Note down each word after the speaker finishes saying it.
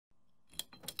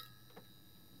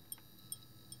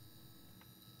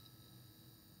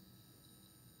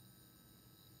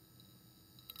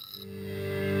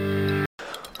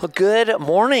Well, good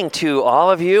morning to all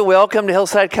of you. Welcome to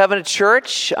Hillside Covenant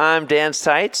Church. I'm Dan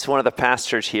Seitz, one of the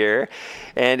pastors here,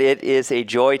 and it is a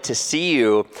joy to see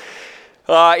you.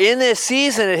 In this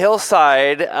season at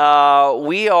Hillside,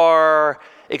 we are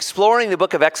exploring the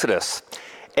book of Exodus.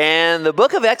 And the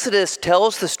book of Exodus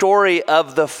tells the story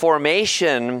of the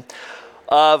formation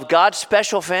of God's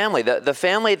special family, the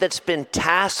family that's been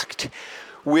tasked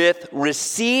with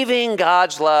receiving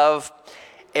God's love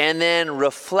and then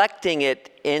reflecting it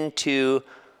into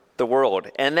the world.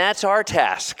 And that's our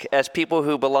task as people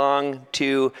who belong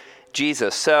to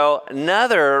Jesus. So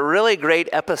another really great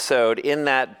episode in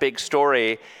that big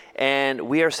story, and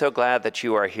we are so glad that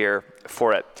you are here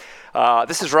for it.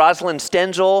 This is Rosalind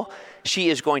Stenzel. She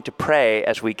is going to pray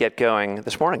as we get going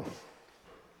this morning.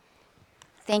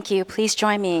 Thank you. Please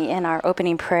join me in our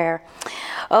opening prayer.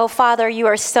 Oh, Father, you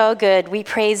are so good. We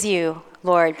praise you,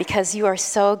 Lord, because you are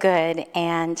so good,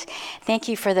 and thank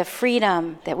you for the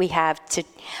freedom that we have to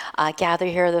gather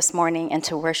here this morning and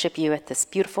to worship you at this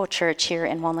beautiful church here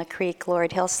in Walnut Creek,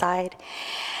 Lord, Hillside.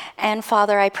 And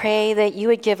Father, I pray that you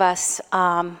would give us,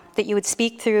 that you would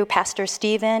speak through Pastor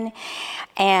Stephen,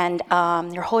 and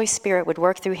your Holy Spirit would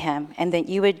work through him, and that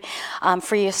you would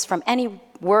free us from any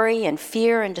worry and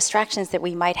fear and distractions that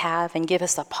we might have, and give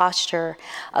us a posture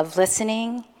of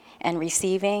listening and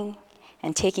receiving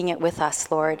and taking it with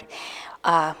us, Lord,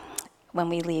 when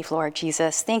we leave, Lord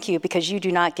Jesus. Thank you, because you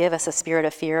do not give us a spirit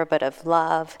of fear, but of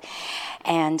love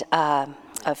and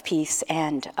of peace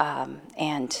and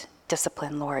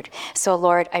discipline, Lord. So,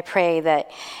 Lord, I pray that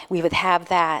we would have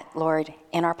that, Lord,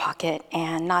 in our pocket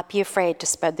and not be afraid to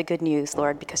spread the good news,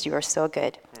 Lord, because you are so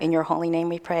good. In your holy name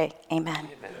we pray. Amen.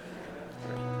 Amen.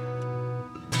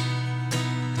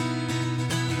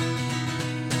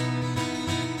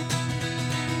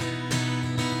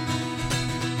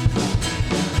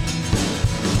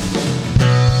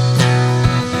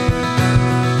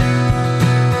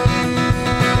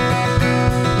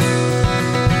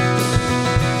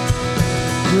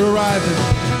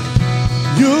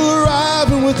 You're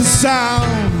arriving with the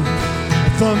sound,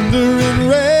 thunder and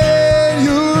rain.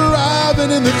 You're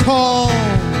arriving in the calm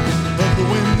of the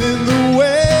wind and the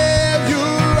wave.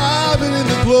 You're arriving in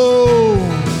the glow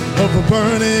of a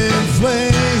burning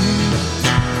flame,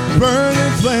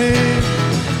 burning flame.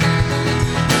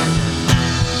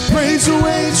 Praise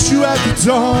awaits you at the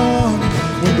dawn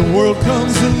when the world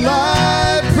comes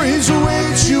alive. Praise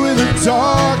awaits you in the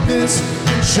darkness,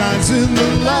 shines in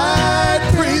the light.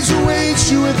 Praise awaits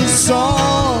you with the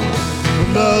song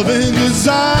of love and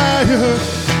desire,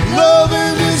 love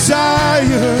and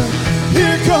desire.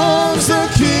 Here comes the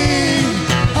King,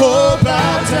 oh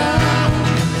bow down,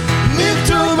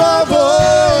 lift up our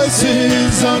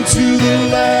voices unto the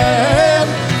Lamb.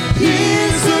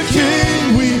 He's the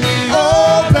King, we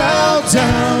all bow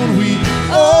down, we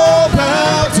all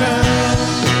bow down.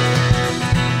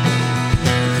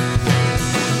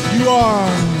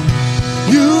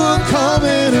 You are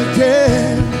coming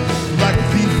again, like a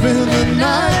thief in the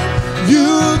night.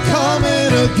 You're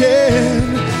coming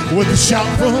again, with a shout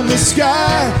from the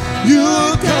sky.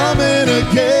 You're coming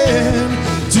again,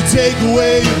 to take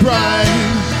away your pride,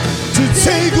 to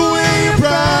take away your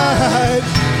pride.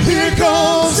 Here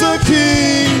comes the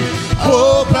King,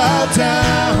 oh bow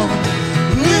down,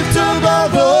 lift up our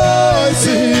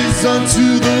voices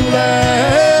unto the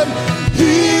Lamb.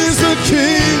 He's the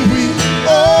King, we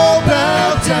all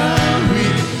bow down, we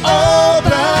all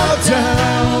bow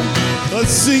down.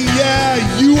 Let's sing,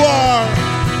 yeah, you are.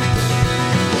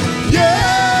 Yeah,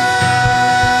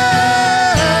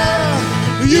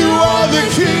 you are the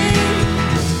King.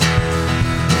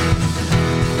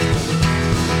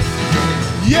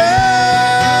 Yeah,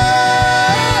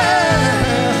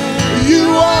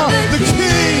 you are the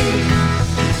King.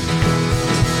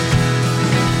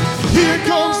 Here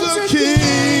comes the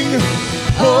King,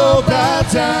 oh bow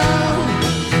down,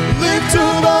 lift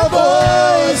up our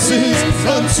voices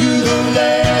unto the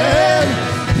Lamb.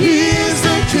 He is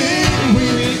the King,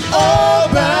 we all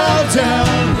bow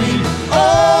down, we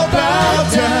all bow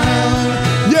down.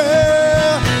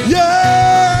 Yeah,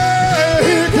 yeah,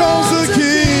 here comes the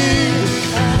King,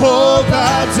 oh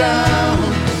bow down,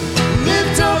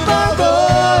 lift up our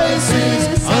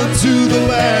voices unto the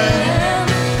Lamb.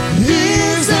 He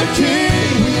is the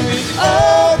King, we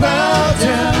all bow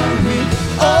down, we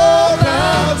all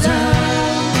bow down,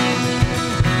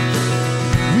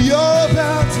 we all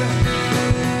bow down.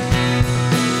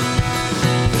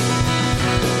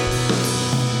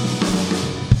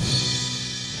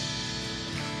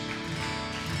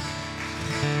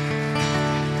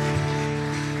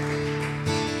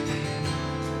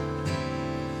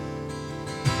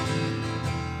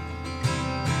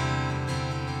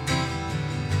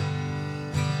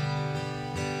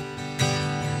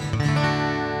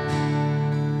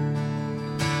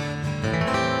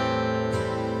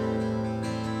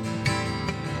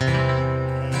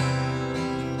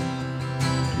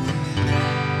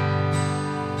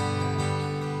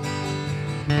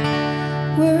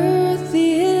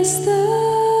 is the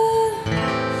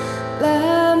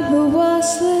Lamb who was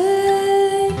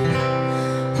slain.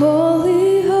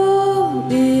 Holy,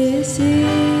 holy is He.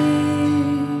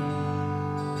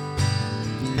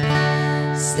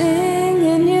 Sing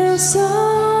a new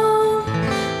song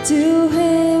to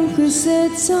Him who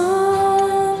sits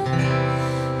on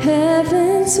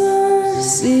heaven's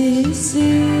mercy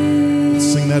seat.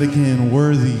 Sing that again.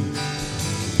 Worthy.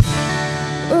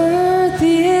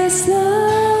 Worthy is the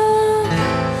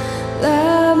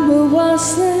Lamb who was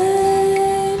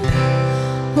slain.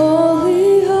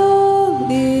 Holy,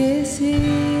 holy is He.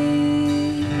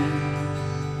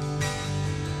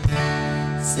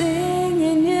 Sing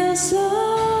a new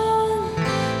song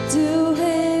to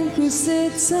Him who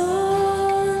sits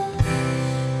on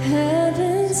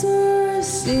heaven's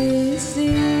mercy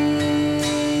seat.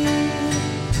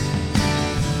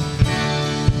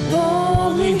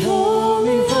 Holy,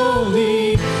 holy,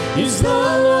 holy is the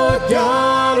Lord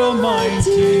God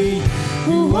Almighty,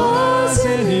 who was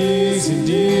and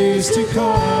is to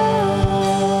come.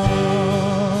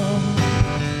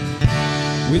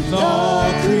 With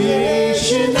all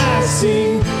creation I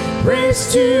sing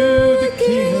praise to the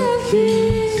King of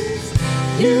Kings.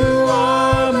 You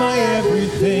are my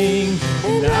everything,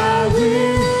 and I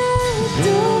will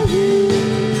adore you.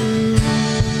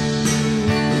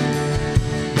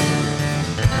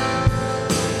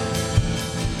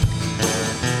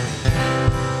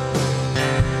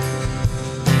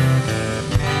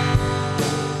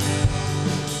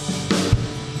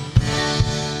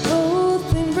 Both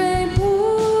in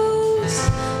rainbows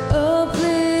of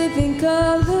living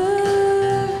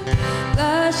color,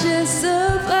 flashes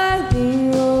of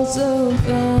lightning, rolls of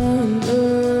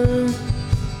thunder.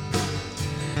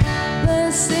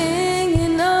 Blessing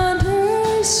and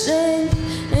honor, strength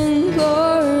and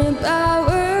glory and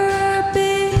power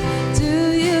be to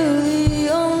you, the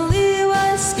only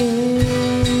wise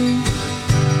King.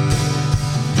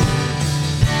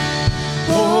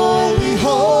 Holy,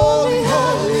 holy,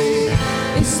 holy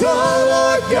is the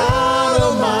Lord God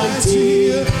Almighty,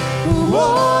 who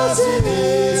was and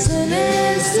is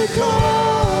to come.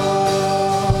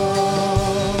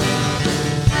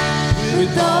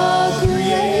 With all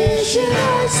creation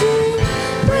I sing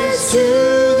praise to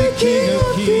the King of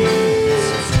Kings.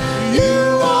 You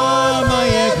are my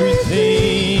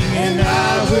everything, and I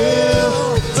will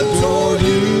adore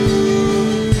you.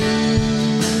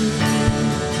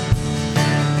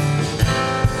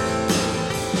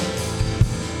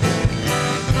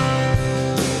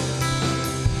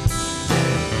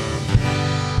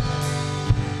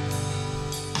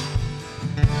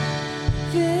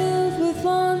 Filled with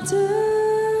wonder,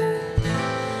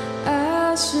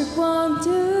 I should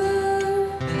wonder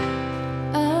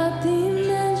at the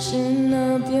mention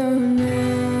of your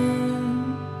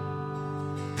name.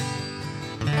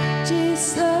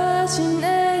 Jesus, your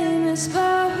name is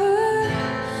power,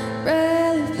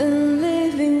 breath and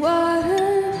living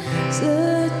water,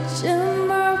 such a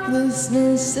marvelous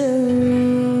mystery.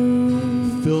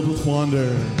 Filled with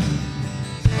wonder.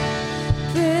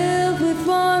 Filled with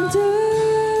wonder,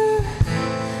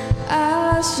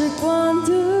 I should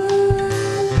wonder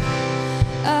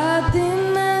at the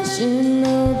mention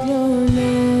of your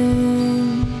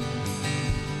name.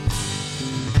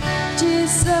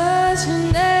 Jesus, your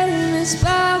name is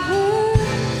power,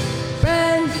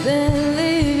 breath and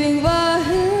living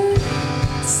water,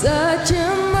 such a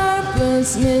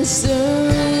marvelous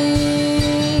mystery.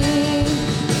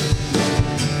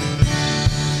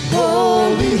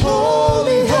 Holy,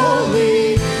 holy,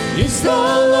 holy is the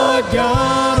Lord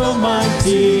God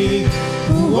Almighty,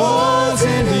 who was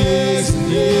and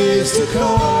is to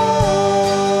come.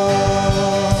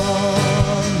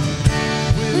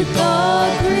 With all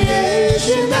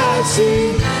creation I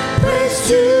sing praise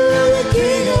to the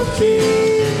King of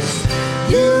Kings.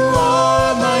 You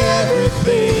are my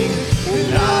everything,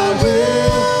 and I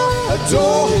will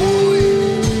adore you.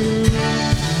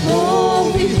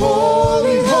 Holy,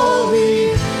 holy, holy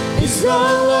is the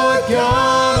Lord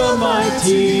God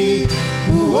Almighty,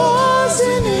 who was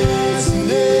and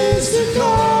is to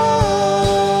come.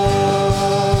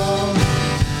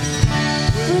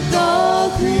 With all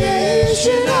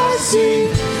creation I sing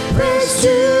praise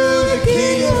to the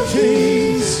King of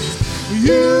Kings.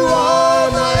 You are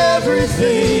my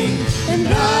everything, and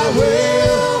I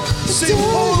will sing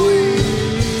holy,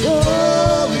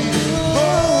 holy,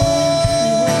 holy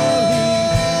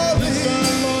is the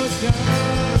Lord God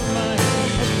Almighty.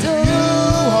 You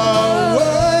are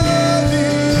worthy.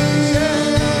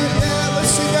 Yeah,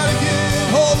 let's sing that again.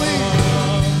 Holy,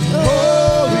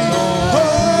 holy,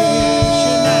 holy.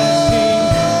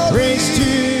 Praise to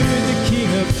the King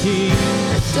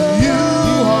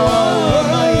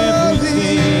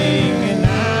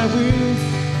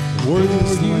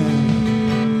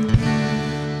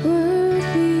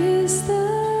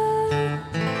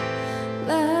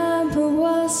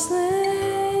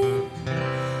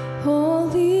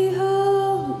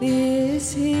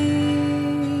is here.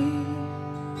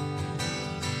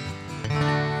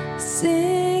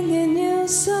 Sing a new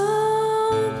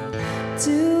song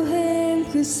to Him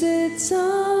who sits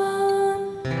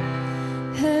on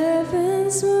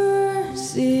heaven's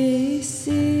mercy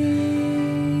seat.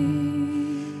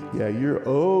 Yeah, you're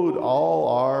owed all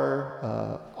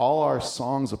our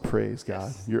songs of praise,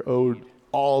 God. You're owed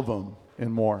all of them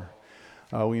and more.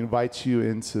 We invite you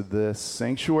into this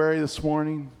sanctuary this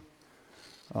morning.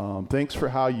 Thanks for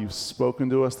how you've spoken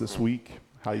to us this week,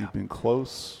 how you've been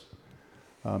close,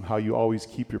 how you always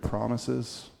keep your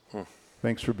promises.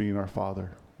 Thanks for being our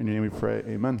Father. In your name we pray,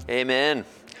 amen. Amen.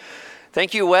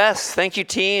 Thank you, Wes. Thank you,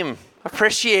 team.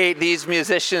 Appreciate these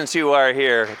musicians who are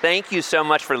here. Thank you so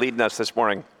much for leading us this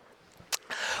morning.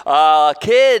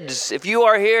 Kids, if you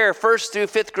are here, 1st through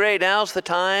 5th grade, now's the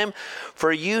time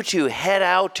for you to head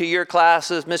out to your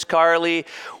classes. Miss Carly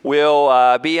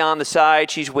will be on the side.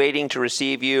 She's waiting to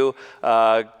receive you.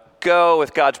 Go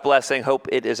with God's blessing. Hope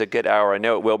it is a good hour. I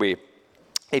know it will be.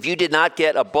 If you did not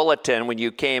get a bulletin when you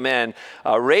came in,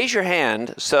 raise your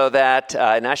hand so that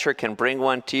an usher can bring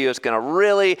one to you. It's going to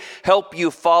really help you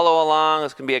follow along.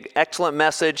 It's going to be an excellent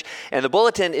message. And the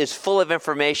bulletin is full of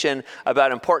information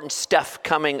about important stuff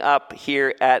coming up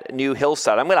here at New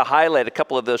Hillside. I'm going to highlight a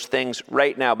couple of those things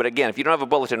right now. But again, if you don't have a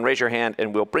bulletin, raise your hand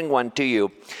and we'll bring one to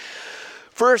you.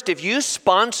 First, if you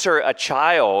sponsor a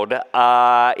child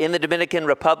in the Dominican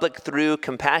Republic through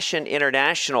Compassion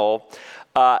International,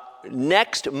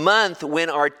 next month when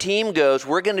our team goes,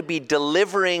 we're going to be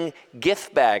delivering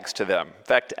gift bags to them. In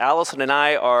fact, Allison and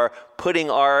I are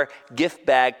putting our gift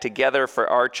bag together for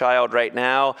our child right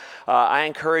now. I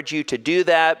encourage you to do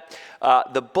that.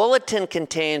 The bulletin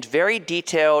contains very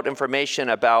detailed information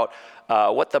about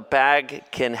what the bag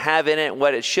can have in it and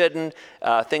what it shouldn't,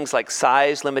 things like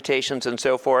size limitations and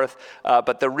so forth.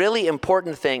 But the really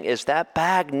important thing is that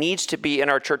bag needs to be in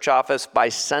our church office by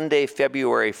Sunday,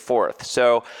 February 4th.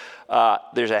 So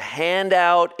there's a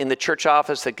handout in the church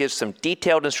office that gives some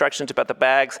detailed instructions about the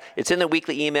bags. It's in the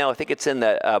weekly email. I think it's in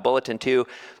the bulletin too.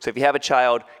 So if you have a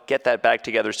child, get that bag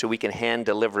together so we can hand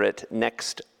deliver it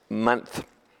next month.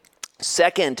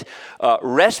 Second,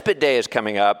 Respite Day is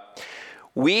coming up.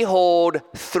 We hold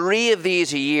 3 of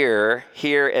these a year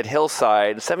here at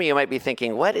Hillside. Some of you might be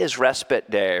thinking, what is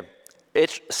Respite Day?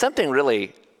 It's something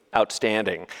really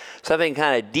outstanding, something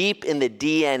kind of deep in the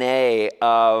DNA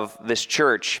of this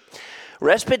church.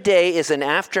 Respite Day is an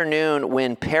afternoon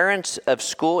when parents of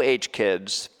school-age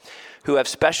kids who have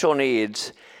special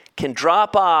needs can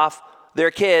drop off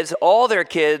their kids, all their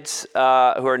kids who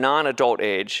are non-adult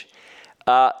age,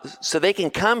 so they can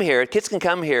come here, kids can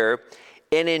come here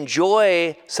and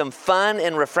enjoy some fun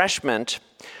and refreshment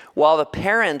while the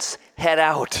parents head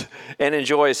out and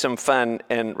enjoy some fun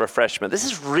and refreshment. This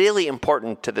is really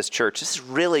important to this church. This is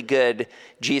really good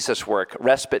Jesus work,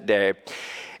 Respite Day.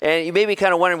 And you may be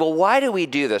kind of wondering, well, why do we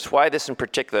do this? Why this in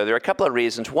particular? There are a couple of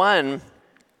reasons. One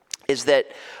is that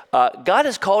God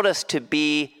has called us to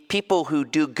be people who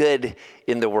do good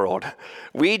in the world.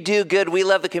 We do good. We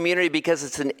love the community because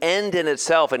it's an end in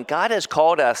itself. And God has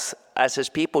called us as His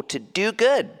people to do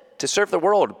good, to serve the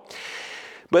world.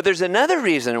 But there's another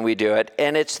reason we do it,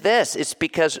 and it's this. It's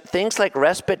because things like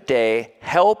Respite Day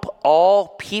help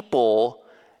all people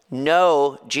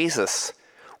know Jesus,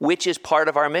 which is part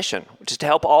of our mission, which is to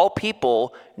help all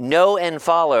people know and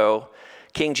follow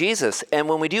King Jesus. And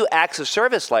when we do acts of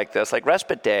service like this, like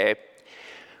Respite Day,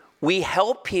 we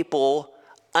help people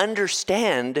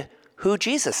understand who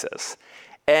Jesus is.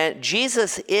 And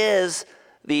Jesus is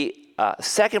the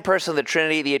second person of the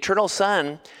Trinity, the eternal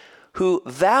Son, who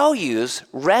values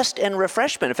rest and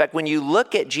refreshment. In fact, when you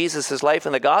look at Jesus' life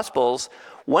in the Gospels,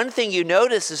 one thing you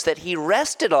notice is that he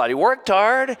rested a lot. He worked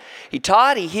hard, he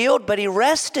taught, he healed, but he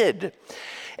rested.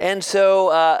 And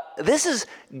so this is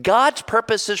God's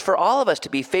purposes for all of us, to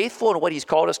be faithful in what He's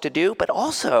called us to do, but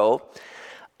also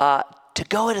to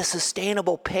go at a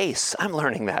sustainable pace. I'm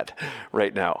learning that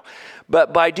right now.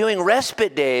 But by doing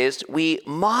Respite Days, we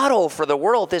model for the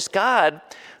world this God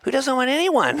who doesn't want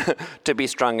anyone to be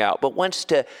strung out, but wants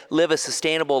to live a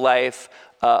sustainable life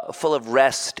full of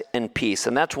rest and peace.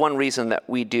 And that's one reason that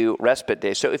we do Respite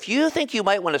Day. So if you think you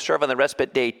might want to serve on the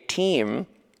Respite Day team,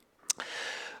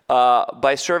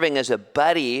 by serving as a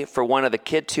buddy for one of the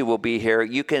kids who will be here,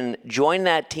 you can join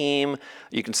that team.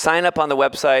 You can sign up on the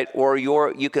website, or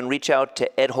you can reach out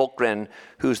to Ed Holgren,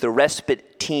 who's the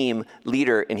Respite team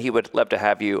leader, and he would love to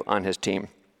have you on his team.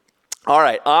 All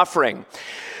right, offering.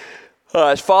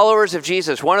 As followers of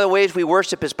Jesus, one of the ways we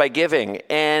worship is by giving.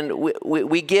 And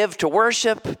we give to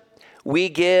worship. We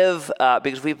give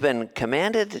because we've been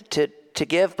commanded to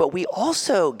give, but we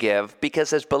also give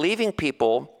because as believing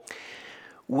people,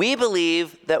 we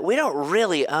believe that we don't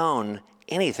really own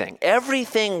anything.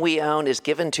 Everything we own is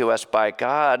given to us by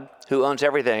God, who owns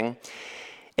everything.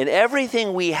 And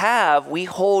everything we have, we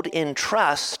hold in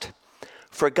trust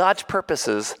for God's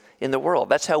purposes in the world.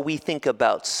 That's how we think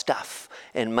about stuff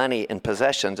and money and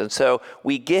possessions. And so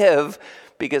we give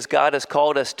because God has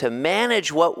called us to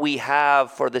manage what we have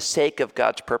for the sake of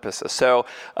God's purposes. So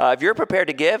if you're prepared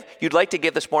to give, you'd like to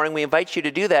give this morning, we invite you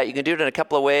to do that. You can do it in a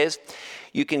couple of ways.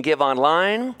 You can give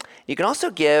online. You can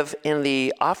also give in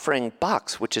the offering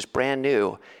box, which is brand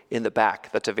new in the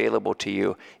back. That's available to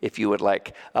you if you would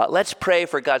like. Let's pray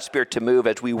for God's Spirit to move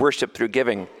as we worship through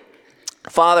giving.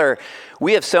 Father,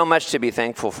 we have so much to be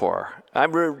thankful for.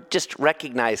 I'm just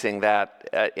recognizing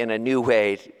that in a new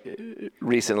way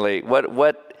recently.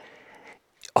 What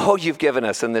all you've given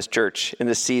us in this church, in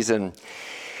this season.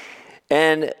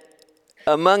 And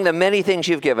among the many things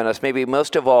you've given us, maybe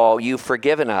most of all, you've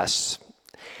forgiven us.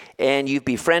 And you've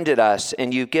befriended us,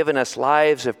 and you've given us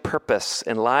lives of purpose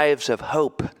and lives of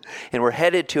hope. And we're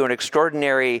headed to an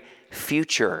extraordinary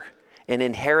future, an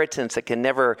inheritance that can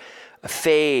never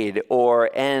fade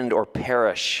or end or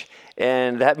perish.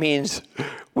 And that means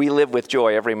we live with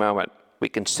joy every moment. We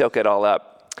can soak it all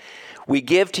up. We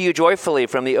give to you joyfully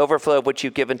from the overflow of what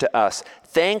you've given to us.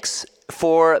 Thanks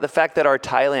for the fact that our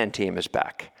Thailand team is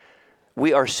back.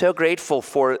 We are so grateful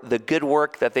for the good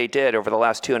work that they did over the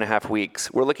last 2.5 weeks.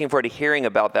 We're looking forward to hearing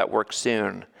about that work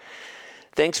soon.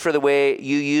 Thanks for the way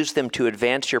you use them to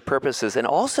advance your purposes and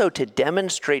also to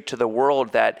demonstrate to the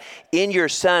world that in your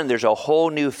Son, there's a whole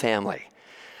new family.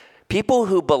 People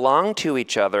who belong to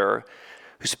each other,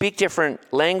 who speak different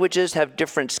languages, have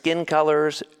different skin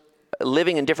colors,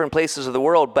 living in different places of the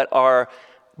world, but are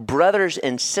brothers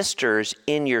and sisters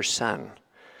in your Son.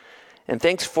 And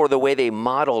thanks for the way they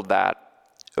modeled that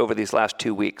over these last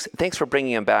 2 weeks. Thanks for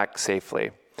bringing them back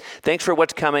safely. Thanks for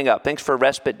what's coming up. Thanks for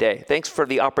Respite Day. Thanks for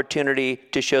the opportunity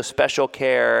to show special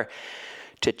care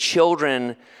to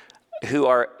children who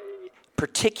are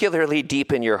particularly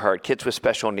deep in your heart, kids with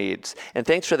special needs. And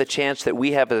thanks for the chance that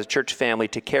we have as a church family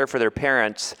to care for their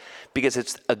parents because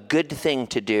it's a good thing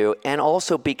to do and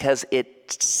also because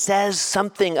it says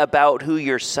something about who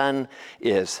your Son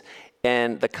is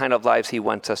and the kind of lives he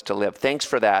wants us to live. Thanks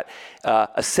for that.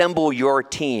 Assemble your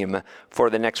team for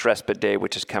the next Respite Day,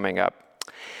 which is coming up.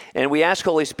 And we ask,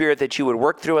 Holy Spirit, that you would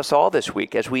work through us all this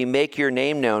week as we make your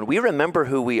name known. We remember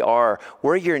who we are.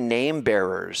 We're your name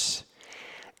bearers.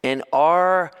 And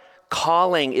our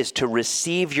calling is to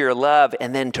receive your love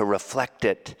and then to reflect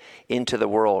it into the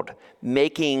world,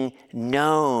 making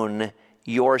known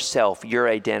yourself, your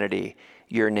identity,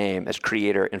 your name as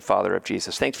creator and father of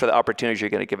Jesus. Thanks for the opportunities you're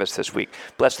going to give us this week.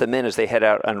 Bless the men as they head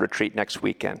out on retreat next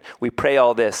weekend. We pray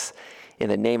all this in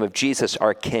the name of Jesus,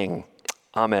 our King.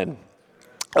 Amen.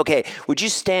 Okay, would you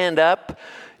stand up?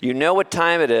 You know what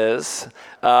time it is.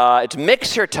 It's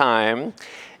mixer time.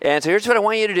 And so here's what I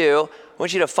want you to do. I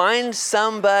want you to find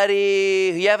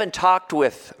somebody who you haven't talked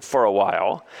with for a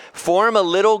while. Form a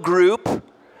little group.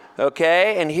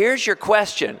 Okay, and here's your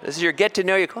question. This is your get to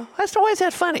know you. Why is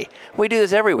that funny? We do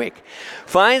this every week.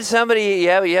 Find somebody you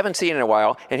haven't seen in a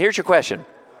while, and here's your question.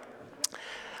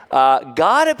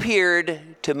 God appeared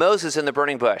to Moses in the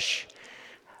burning bush.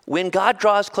 When God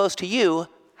draws close to you,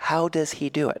 how does he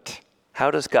do it? How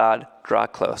does God draw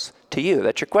close to you?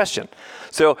 That's your question.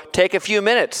 So take a few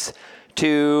minutes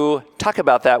to talk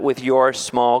about that with your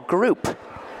small group.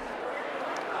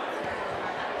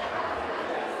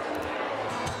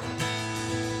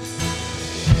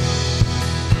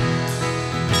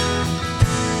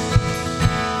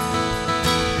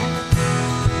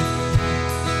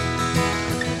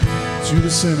 To the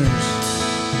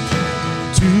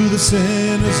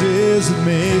sinners, as it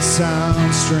may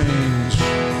sound strange,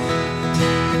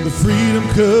 the freedom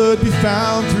could be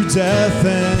found through death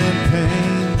and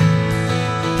pain.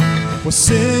 Well,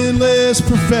 sinless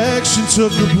perfection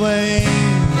took the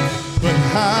blame, but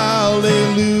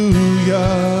hallelujah,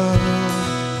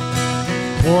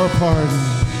 for a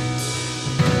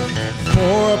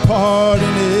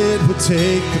pardon it would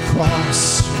take the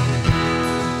cross.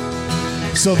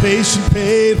 Salvation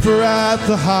paid for at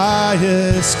the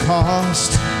highest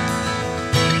cost.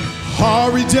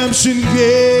 Our redemption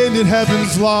gained in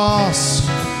heaven's loss.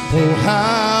 Oh,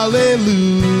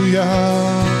 hallelujah.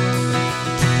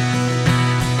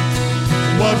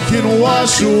 What can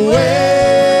wash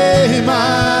away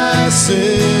my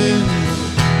sin?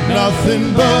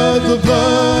 Nothing but the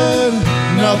blood,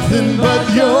 nothing but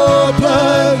your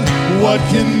blood. What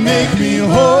can make me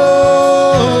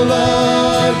whole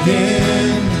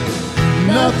again?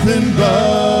 Nothing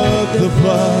but the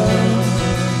blood.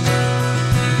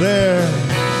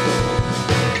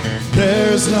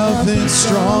 There's nothing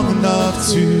strong enough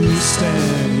to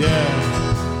stand,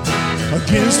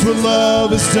 against what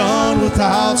love has done with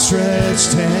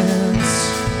outstretched hands.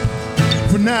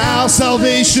 For now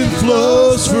salvation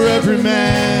flows for every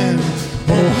man.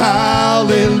 Oh,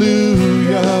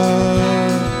 hallelujah.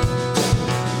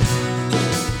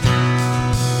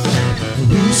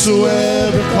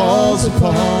 Whosoever calls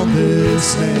upon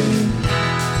this name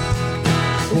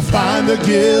will find the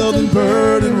guilt and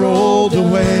burden rolled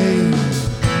away.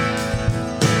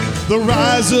 They'll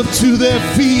rise up to their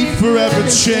feet forever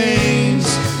changed,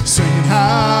 singing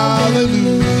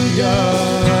hallelujah.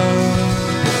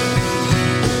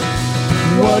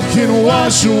 What can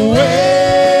wash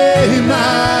away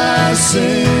my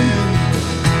sin?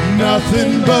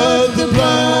 Nothing but the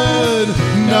blood,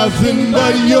 nothing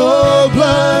but your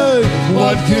blood.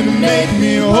 What can make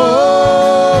me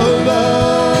whole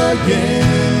again?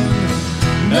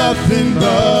 Nothing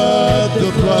but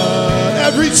the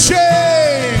blood. Every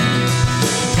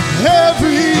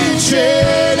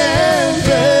chain and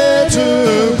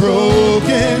fetter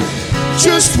broken.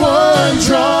 Just one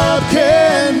drop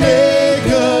can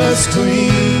make us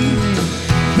clean.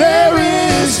 There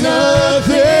is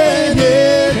nothing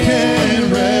it can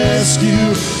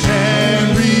rescue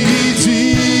and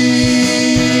redeem.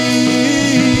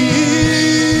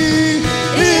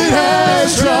 It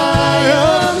has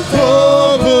triumphed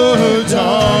over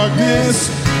darkness,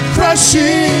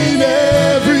 crushing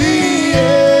every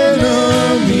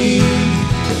enemy,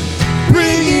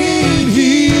 bringing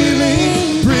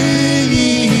healing,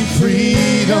 bringing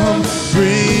freedom,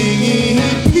 bringing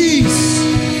peace.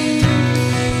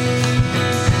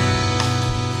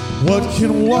 What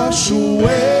can wash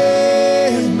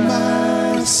away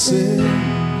my sin?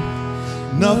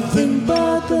 Nothing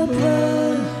but the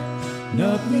blood,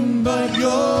 nothing but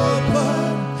your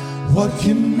blood. What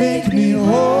can make me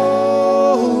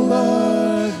whole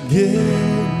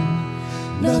again?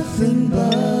 Nothing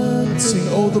but sing,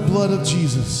 oh, the blood of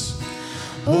Jesus.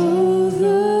 Oh,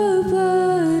 the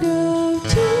blood of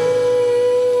Jesus.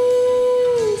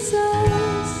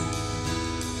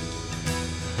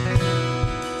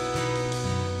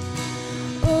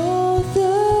 Oh,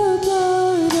 the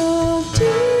blood of Jesus.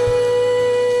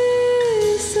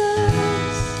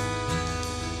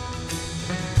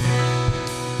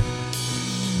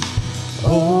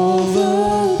 Oh,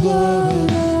 the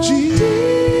blood of Jesus.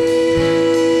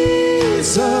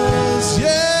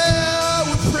 Yeah,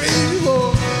 we praise you,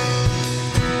 Lord.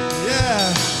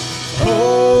 Yeah.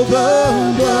 Oh, the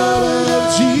blood of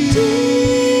Jesus.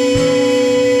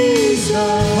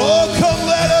 Oh, come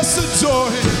let us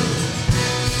adore him.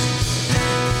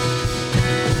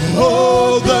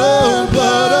 Oh, the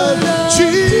blood of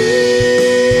Jesus.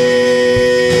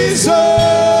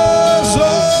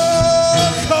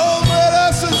 Oh, come let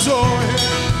us adore him.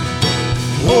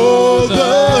 Oh,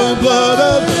 the blood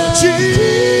of Jesus.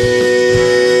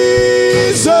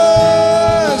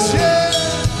 Yeah.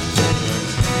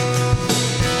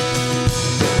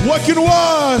 What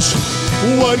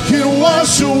can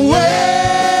wash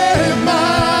away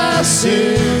my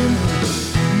sin?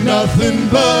 Nothing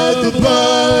but the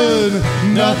blood,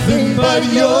 nothing but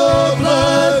your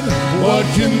blood. What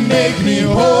can make me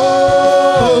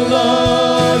whole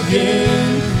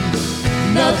again?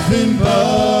 Nothing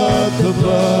but the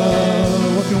blood.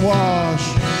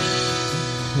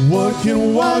 What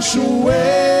can wash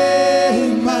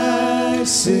away my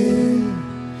sin?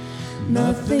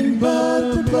 Nothing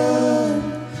but the blood,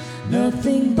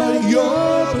 nothing but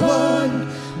your blood.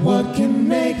 What can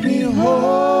make me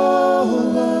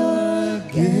whole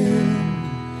again?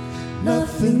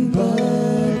 Nothing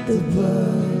but the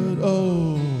blood.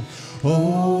 Oh,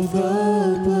 oh,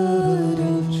 the blood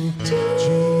of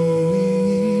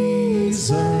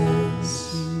Jesus.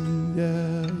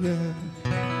 Yeah, yeah.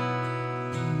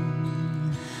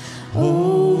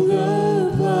 Oh,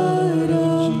 the blood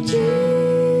of Jesus.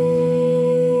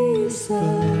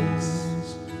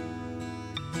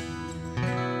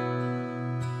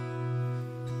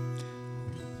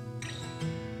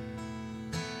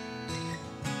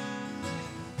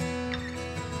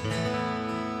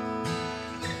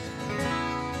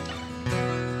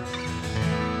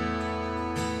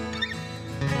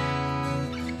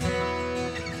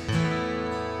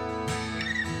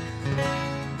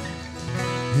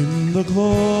 In the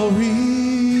glory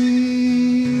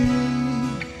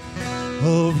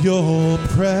of your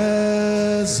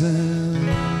presence,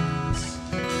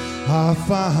 I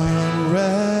find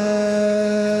rest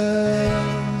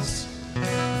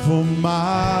for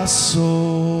my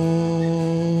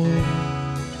soul.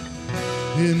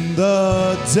 In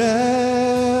the depths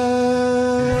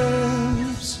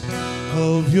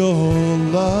of your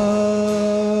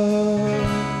love,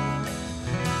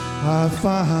 I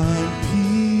find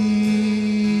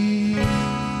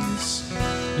peace,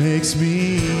 makes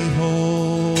me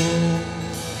whole.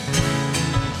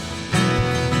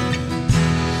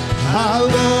 I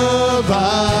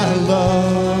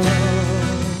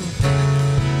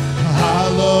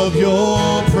love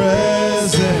your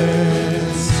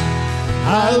presence.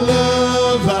 I love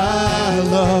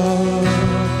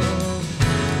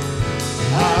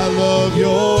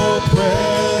your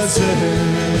presence.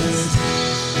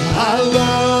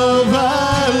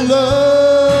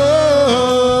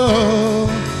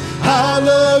 I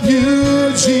love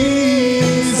you,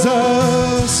 Jesus.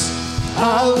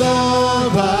 I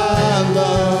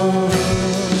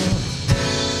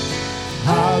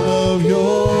love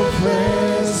your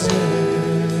presence.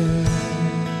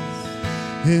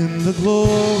 In the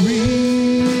glory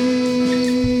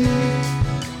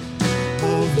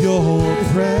of your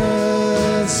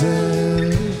presence,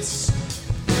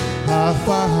 I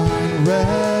find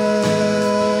rest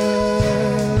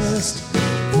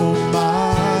for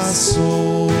my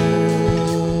soul.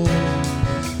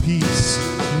 Peace,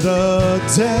 the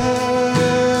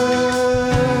depths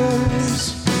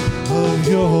of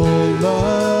your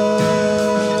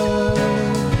love,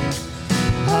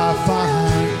 I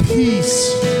find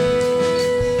peace,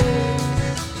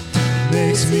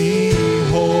 makes me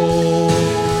whole.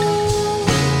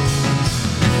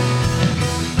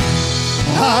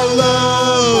 I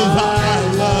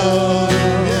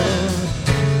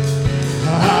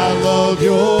love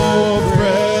your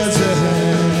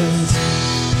presence.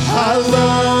 I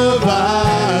love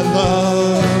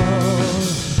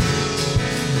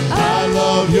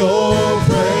your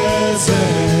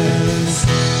presence.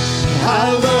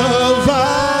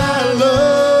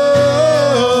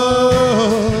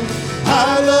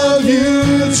 I love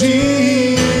you,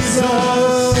 Jesus.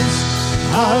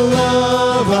 I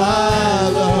love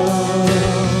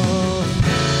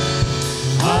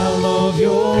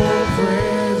your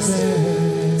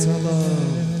presence.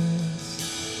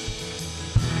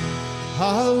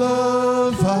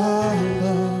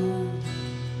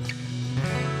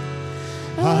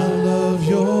 I love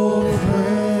your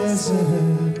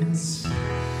presence.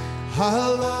 I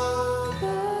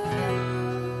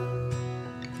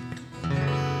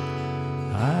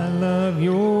love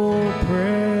your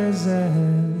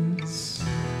presence.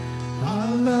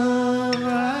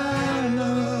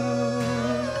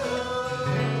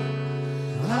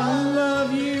 I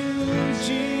love you,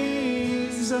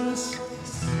 Jesus.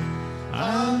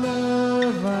 I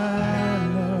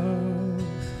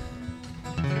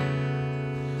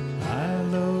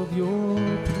love your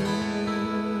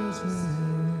presence.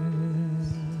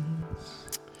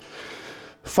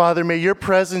 Father, may your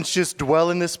presence just dwell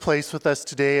in this place with us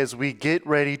today as we get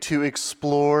ready to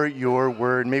explore your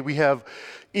word. May we have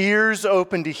ears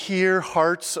open to hear,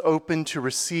 hearts open to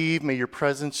receive. May your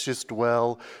presence just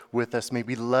dwell with us. May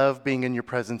we love being in your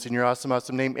presence. In your awesome,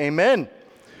 awesome name, amen.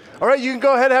 All right, you can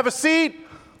go ahead and have a seat.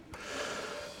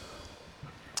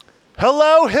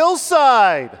 Hello,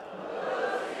 Hillside.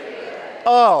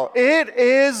 Oh, it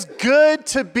is good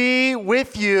to be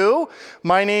with you.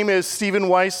 My name is Stephen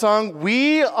Weissong.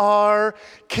 We are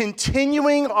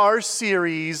continuing our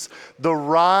series, The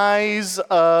Rise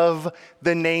of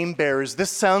the Name Bearers.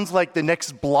 This sounds like the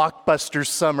next blockbuster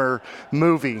summer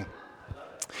movie.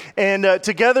 And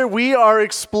together we are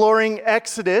exploring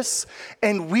Exodus,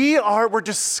 and we're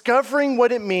discovering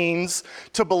what it means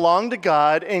to belong to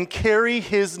God and carry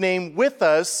his name with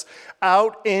us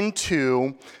out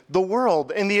into the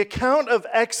world. And the account of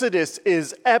Exodus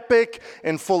is epic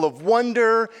and full of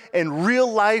wonder and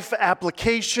real life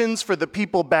applications for the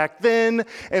people back then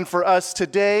and for us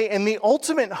today. And the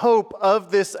ultimate hope of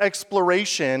this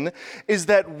exploration is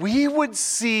that we would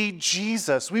see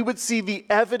Jesus, we would see the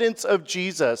evidence of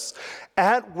Jesus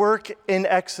at work in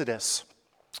Exodus.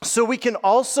 So we can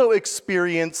also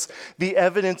experience the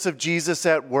evidence of Jesus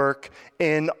at work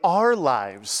in our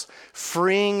lives,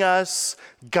 freeing us,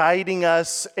 guiding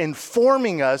us, and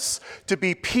forming us to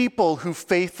be people who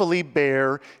faithfully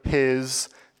bear his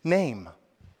name.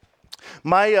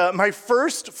 My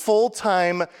first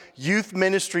full-time youth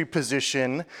ministry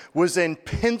position was in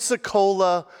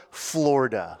Pensacola,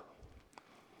 Florida.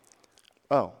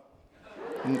 Oh.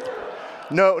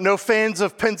 No fans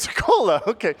of Pensacola.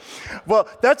 Okay. Well,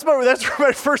 that's where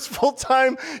my first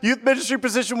full-time youth ministry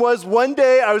position was. One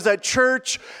day I was at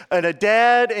church, and a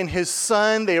dad and his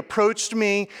son, they approached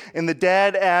me, and the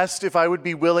dad asked if I would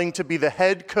be willing to be the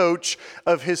head coach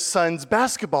of his son's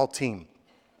basketball team.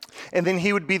 And then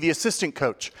he would be the assistant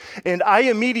coach. And I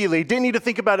immediately didn't need to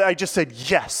think about it. I just said,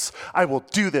 yes, I will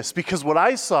do this. Because what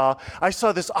I saw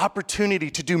this opportunity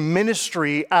to do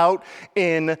ministry out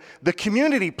in the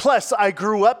community. Plus, I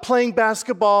grew up playing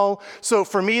basketball. So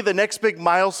for me, the next big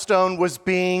milestone was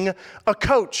being a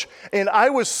coach. And I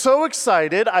was so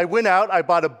excited. I went out, I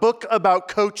bought a book about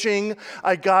coaching.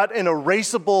 I got an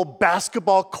erasable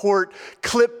basketball court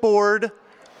clipboard.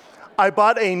 I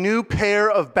bought a new pair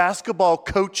of basketball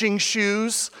coaching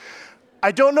shoes.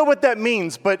 I don't know what that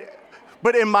means, but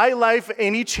in my life,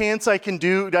 any chance I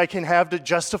can have to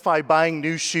justify buying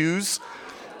new shoes,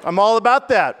 I'm all about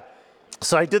that.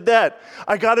 So I did that.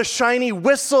 I got a shiny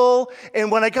whistle,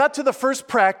 and when I got to the first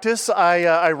practice,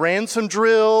 I ran some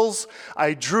drills,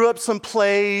 I drew up some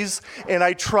plays, and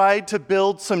I tried to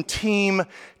build some team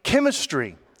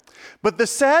chemistry. But the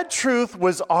sad truth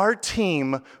was our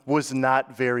team was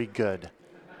not very good.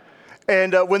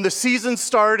 And when the season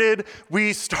started,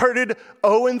 we started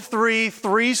 0-3,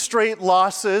 3 straight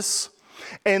losses.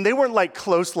 And they weren't like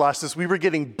close losses. We were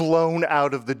getting blown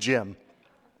out of the gym.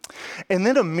 And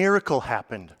then a miracle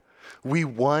happened. We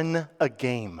won a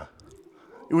game.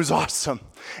 It was awesome.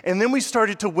 And then we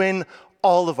started to win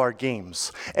all of our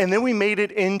games. And then we made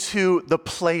it into the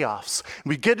playoffs.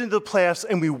 We get into the playoffs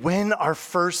and we win our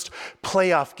first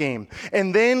playoff game.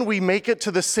 And then we make it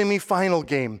to the semifinal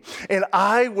game. And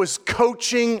I was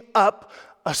coaching up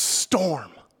a storm.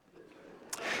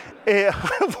 It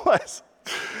was.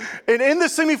 And in the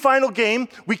semifinal game,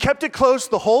 we kept it close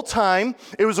the whole time.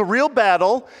 It was a real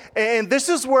battle. And this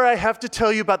is where I have to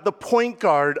tell you about the point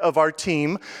guard of our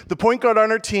team. The point guard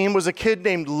on our team was a kid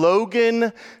named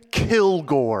Logan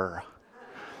Kilgore.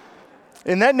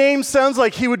 And that name sounds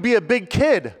like he would be a big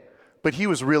kid, but he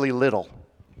was really little.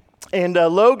 And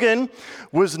Logan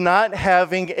was not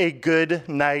having a good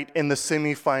night in the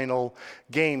semifinal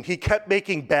game. He kept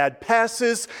making bad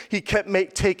passes. He kept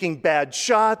taking bad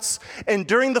shots. And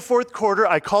during the fourth quarter,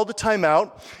 I called a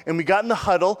timeout, and we got in the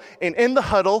huddle. And in the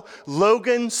huddle,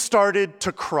 Logan started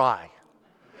to cry.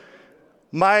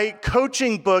 My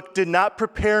coaching book did not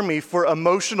prepare me for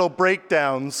emotional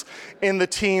breakdowns in the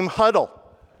team huddle.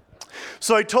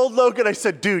 So I told Logan, I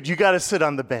said, dude, you got to sit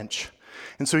on the bench.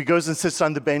 And so he goes and sits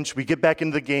on the bench. We get back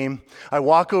into the game. I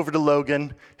walk over to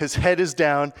Logan. His head is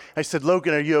down. I said,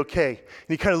 Logan, are you okay? And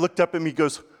he kind of looked up at me and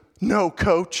goes, no,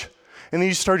 coach. And then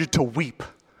he started to weep.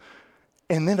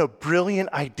 And then a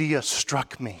brilliant idea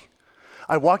struck me.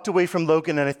 I walked away from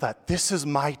Logan and I thought, this is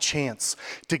my chance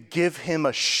to give him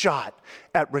a shot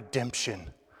at redemption,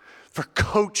 for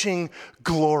coaching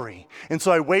glory. And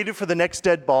so I waited for the next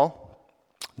dead ball.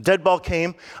 Dead ball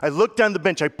came. I looked down the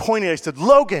bench. I pointed. I said,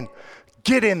 Logan,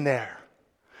 get in there.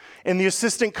 And the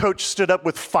assistant coach stood up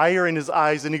with fire in his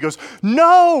eyes and he goes,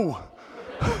 no!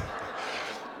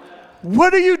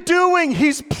 What are you doing?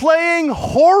 He's playing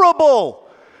horrible.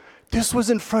 This was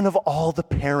in front of all the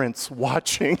parents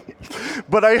watching.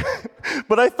 But I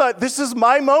thought, this is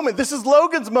my moment. This is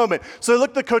Logan's moment. So I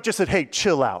looked at the coach and said, hey,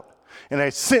 chill out. And I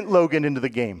sent Logan into the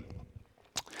game.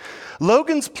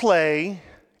 Logan's play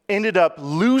ended up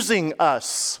losing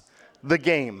us the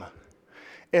game.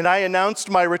 And I announced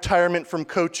my retirement from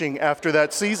coaching after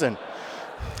that season.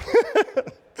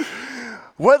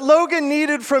 What Logan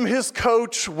needed from his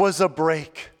coach was a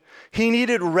break. He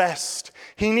needed rest.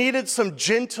 He needed some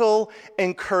gentle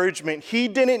encouragement. He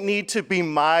didn't need to be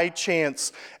my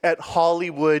chance at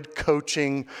Hollywood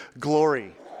coaching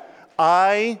glory.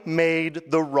 I made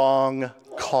the wrong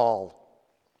call.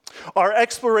 Our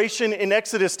exploration in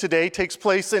Exodus today takes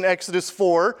place in Exodus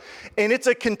 4, and it's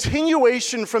a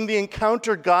continuation from the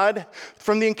encounter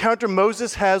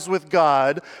Moses has with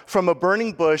God from a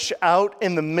burning bush out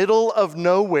in the middle of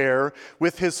nowhere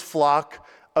with his flock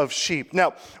of sheep.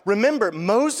 Now, remember,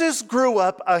 Moses grew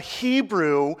up a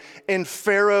Hebrew in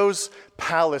Pharaoh's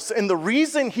palace, and the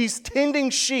reason he's tending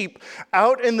sheep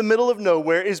out in the middle of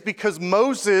nowhere is because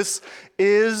Moses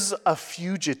is a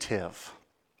fugitive.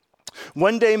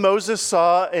 One day Moses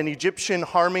saw an Egyptian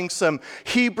harming some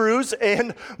Hebrews,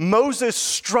 and Moses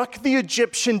struck the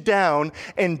Egyptian down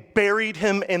and buried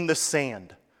him in the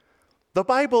sand. The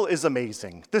Bible is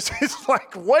amazing. This is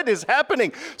like, what is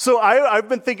happening? So I've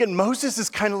been thinking Moses is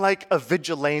kind of like a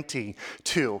vigilante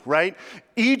too, right?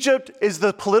 Egypt is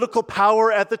the political power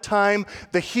at the time.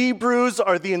 The Hebrews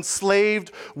are the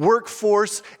enslaved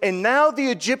workforce. And now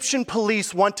the Egyptian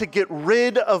police want to get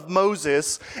rid of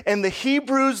Moses. And the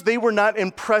Hebrews, they were not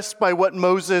impressed by what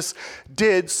Moses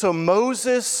did. So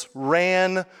Moses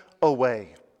ran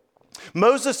away.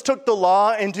 Moses took the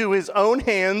law into his own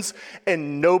hands,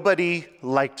 and nobody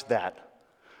liked that.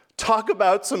 Talk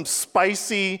about some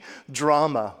spicy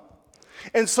drama.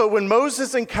 And so when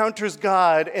Moses encounters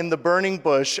God in the burning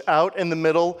bush out in the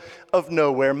middle of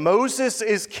nowhere, Moses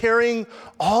is carrying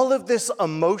all of this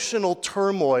emotional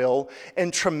turmoil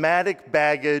and traumatic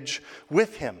baggage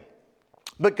with him.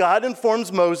 But God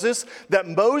informs Moses that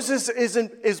Moses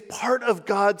is part of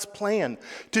God's plan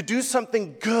to do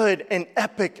something good and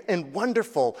epic and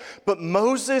wonderful. But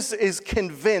Moses is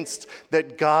convinced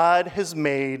that God has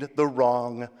made the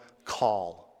wrong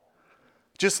call.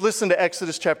 Just listen to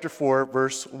Exodus chapter 4,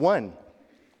 verse 1.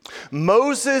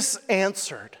 Moses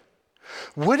answered,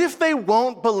 "What if they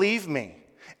won't believe me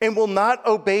and will not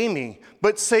obey me,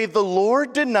 but say, 'The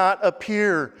Lord did not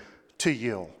appear to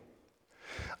you'?"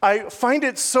 I find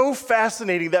it so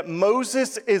fascinating that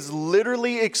Moses is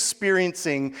literally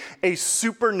experiencing a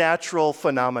supernatural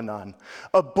phenomenon.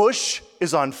 A bush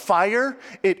is on fire,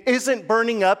 it isn't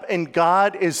burning up, and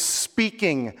God is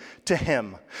speaking to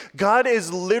him. God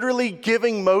is literally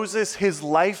giving Moses his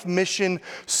life mission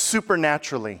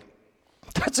supernaturally.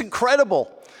 That's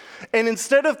incredible. And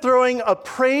instead of throwing a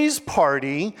praise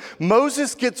party,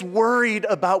 Moses gets worried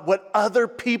about what other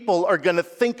people are going to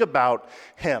think about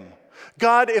him.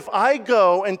 God, if I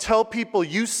go and tell people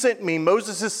you sent me,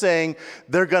 Moses is saying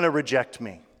they're going to reject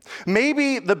me.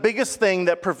 Maybe the biggest thing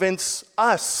that prevents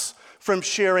us from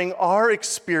sharing our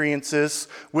experiences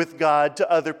with God to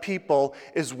other people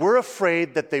is we're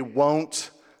afraid that they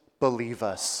won't believe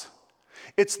us.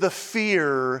 It's the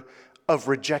fear of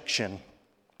rejection.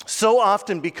 So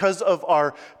often, because of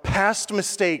our past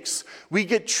mistakes, we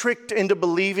get tricked into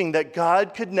believing that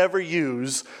God could never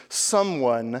use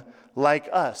someone like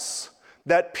us,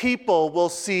 that people will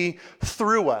see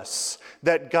through us,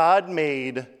 that God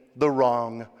made the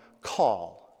wrong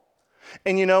call.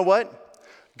 And you know what?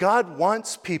 God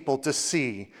wants people to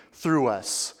see through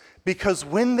us, because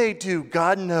when they do,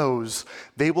 God knows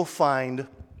they will find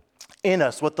in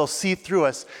us, what they'll see through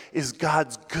us is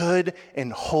God's good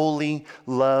and holy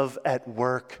love at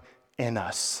work in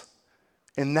us.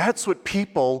 And that's what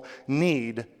people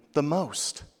need the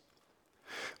most.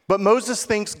 But Moses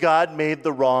thinks God made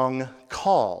the wrong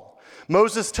call.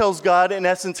 Moses tells God, in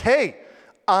essence, hey,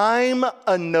 I'm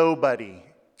a nobody.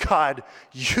 God,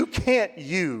 you can't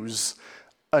use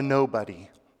a nobody.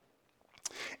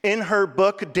 In her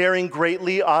book, Daring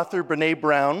Greatly, author Brené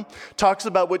Brown talks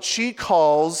about what she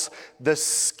calls the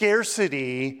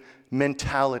scarcity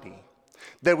mentality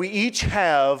that we each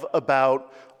have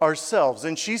about ourselves.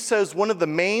 And she says one of the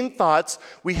main thoughts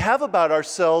we have about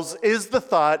ourselves is the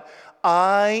thought,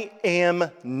 I am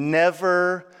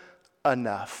never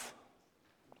enough.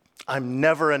 I'm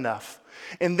never enough.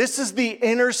 And this is the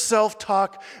inner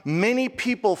self-talk many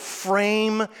people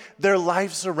frame their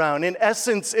lives around. In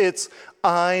essence, it's,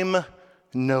 I'm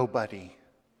nobody.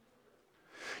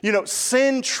 You know,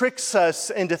 sin tricks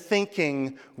us into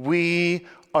thinking we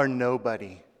are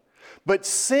nobody. But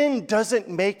sin doesn't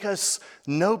make us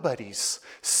nobodies.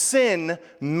 Sin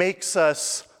makes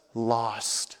us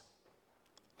lost.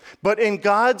 But in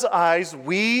God's eyes,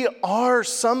 we are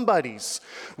somebodies.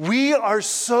 We are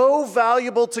so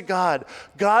valuable to God.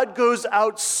 God goes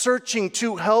out searching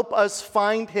to help us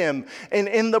find him, and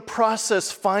in the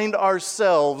process, find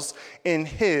ourselves in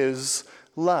his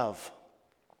love.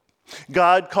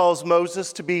 God calls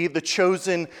Moses to be the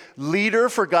chosen leader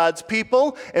for God's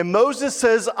people, and Moses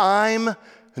says, I'm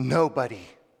nobody.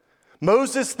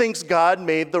 Moses thinks God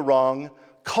made the wrong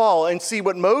call. And see,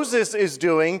 what Moses is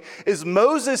doing is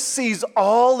Moses sees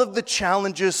all of the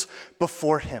challenges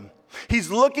before him. He's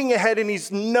looking ahead and he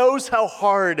knows how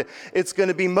hard it's going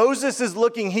to be. Moses is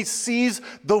looking, he sees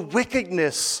the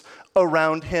wickedness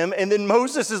around him, and then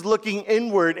Moses is looking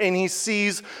inward and he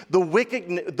sees the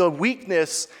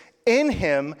weakness in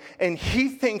him, and he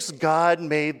thinks God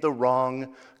made the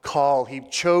wrong call. He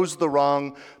chose the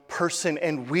wrong person,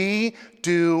 and we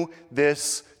do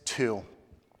this too.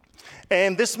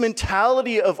 And this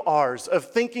mentality of ours, of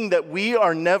thinking that we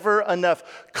are never enough,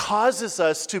 causes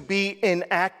us to be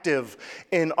inactive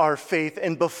in our faith.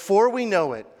 And before we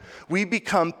know it, we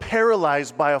become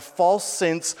paralyzed by a false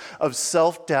sense of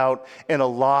self-doubt and a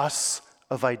loss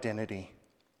of identity.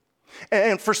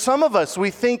 And for some of us,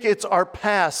 we think it's our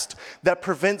past that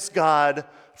prevents God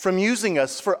from using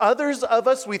us. For others of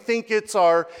us, we think it's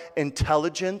our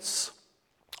intelligence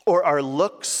or our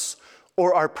looks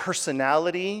or our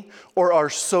personality, or our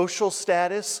social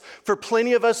status. For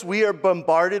plenty of us, we are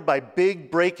bombarded by big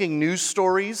breaking news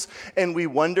stories, and we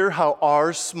wonder how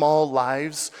our small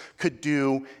lives could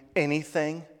do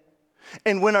anything.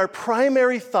 And when our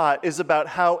primary thought is about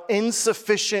how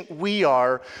insufficient we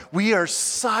are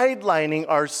sidelining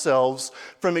ourselves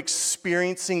from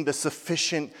experiencing the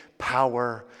sufficient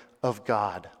power of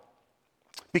God.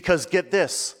 Because get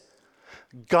this,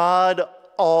 God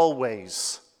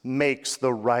always makes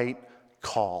the right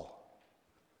call.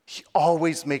 He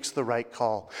always makes the right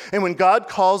call. And when God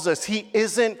calls us, he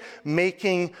isn't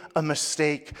making a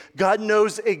mistake. God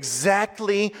knows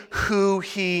exactly who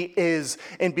he is.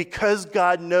 And because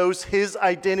God knows his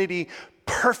identity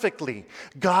perfectly,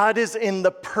 God is in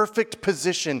the perfect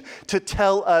position to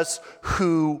tell us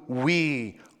who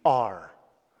we are.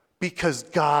 Because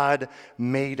God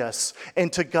made us.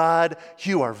 And to God,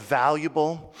 you are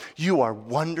valuable, you are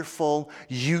wonderful,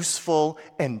 useful,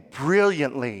 and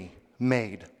brilliantly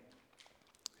made.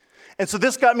 And so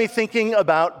this got me thinking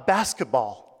about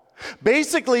basketball.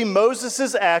 Basically,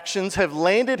 Moses' actions have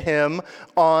landed him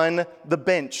on the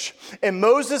bench. And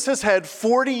Moses has had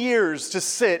 40 years to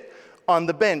sit on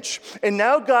the bench. And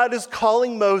now God is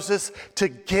calling Moses to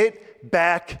get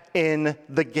back in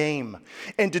the game.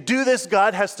 And to do this,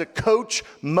 God has to coach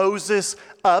Moses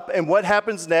up. And what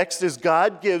happens next is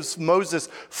God gives Moses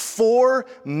 4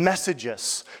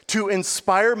 messages to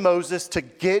inspire Moses to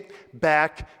get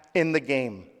back in the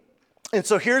game. And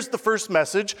so here's the first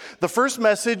message. The first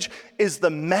message is the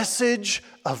message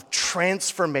of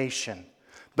transformation.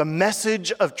 The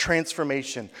message of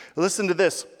transformation. Listen to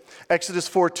this. Exodus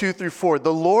 4:2-4.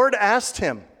 The Lord asked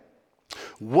him,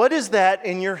 "What is that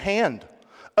in your hand?"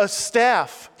 "A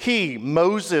staff," he,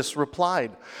 Moses,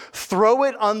 replied. "Throw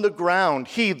it on the ground,"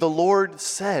 he, the Lord,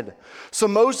 said. So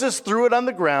Moses threw it on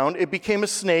the ground. It became a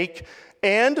snake,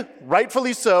 and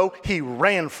rightfully so, he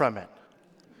ran from it.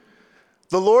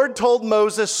 The Lord told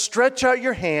Moses, "Stretch out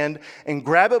your hand and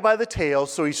grab it by the tail."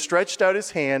 So he stretched out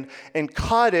his hand and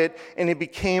caught it, and it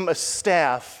became a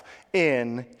staff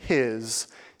in his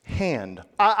hand.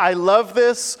 I love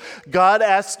this. God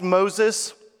asked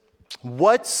Moses,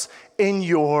 "What's in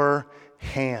your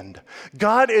hand?"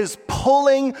 God is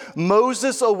pulling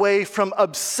Moses away from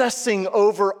obsessing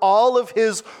over all of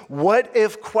his what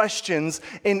if questions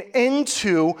and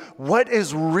into what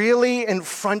is really in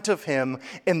front of him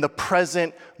in the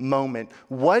present moment.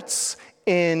 What's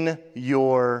in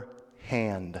your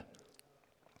hand?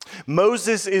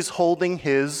 Moses is holding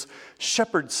his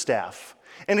shepherd's staff.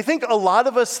 And I think a lot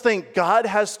of us think God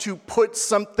has to put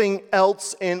something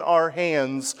else in our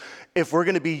hands if we're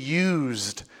going to be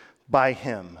used by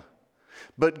him.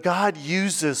 But God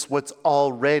uses what's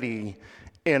already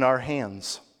in our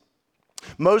hands.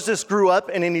 Moses grew up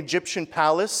in an Egyptian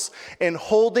palace, and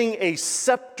holding a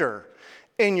scepter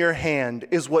in your hand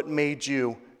is what made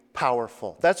you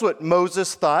powerful. That's what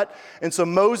Moses thought. And so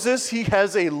Moses, he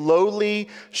has a lowly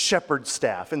shepherd's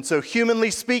staff. And so humanly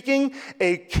speaking,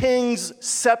 a king's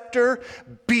scepter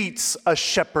beats a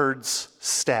shepherd's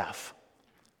staff.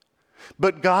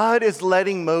 But God is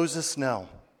letting Moses know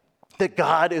that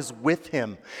God is with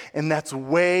him, and that's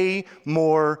way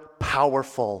more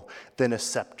powerful than a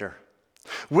scepter.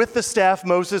 With the staff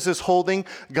Moses is holding,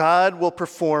 God will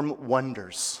perform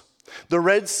wonders. The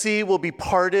Red Sea will be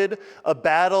parted, a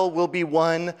battle will be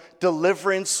won,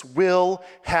 deliverance will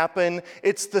happen.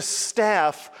 It's the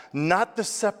staff, not the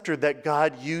scepter, that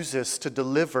God uses to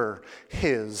deliver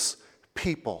his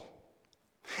people.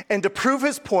 And to prove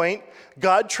his point,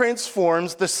 God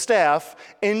transforms the staff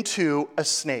into a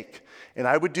snake. And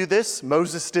I would do this,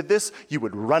 Moses did this, you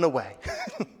would run away.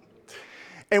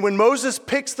 And when Moses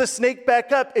picks the snake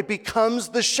back up, it becomes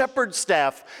the shepherd's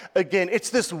staff again. It's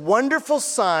this wonderful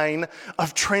sign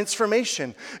of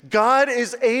transformation. God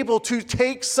is able to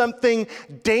take something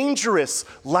dangerous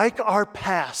like our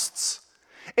pasts,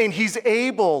 and he's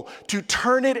able to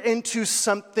turn it into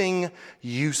something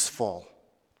useful.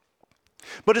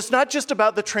 But it's not just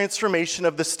about the transformation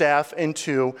of the staff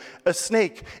into a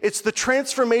snake. It's the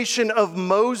transformation of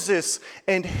Moses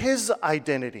and his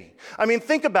identity. I mean,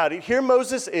 think about it. Here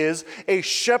Moses is a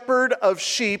shepherd of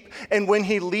sheep, and when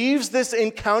he leaves this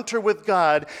encounter with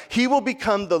God, he will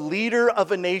become the leader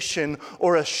of a nation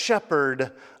or a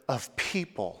shepherd of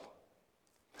people.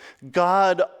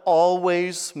 God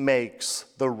always makes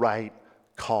the right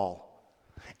call,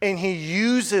 and he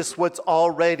uses what's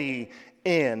already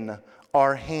in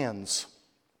our hands.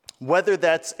 Whether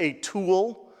that's a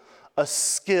tool, a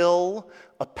skill,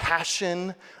 a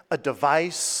passion, a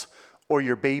device, or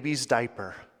your baby's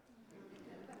diaper.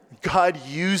 God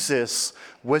uses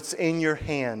what's in your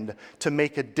hand to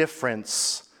make a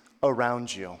difference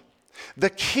around you. The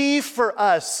key for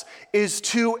us is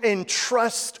to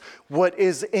entrust what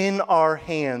is in our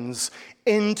hands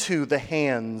into the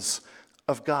hands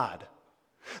of God.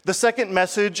 The second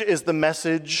message is the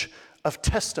message of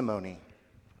testimony.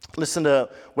 Listen to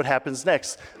what happens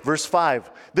next. Verse 5.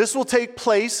 This will take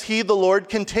place, he, the Lord,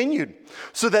 continued,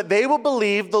 so that they will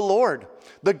believe the Lord,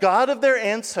 the God of their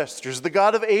ancestors, the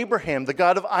God of Abraham, the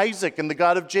God of Isaac, and the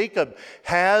God of Jacob,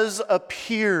 has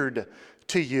appeared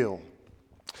to you.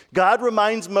 God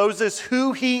reminds Moses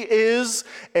who he is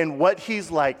and what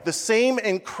he's like. The same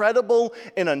incredible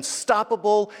and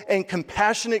unstoppable and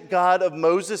compassionate God of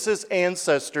Moses'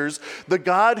 ancestors, the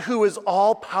God who is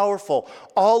all-powerful,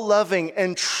 all-loving,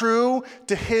 and true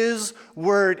to his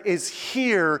word, is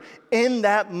here in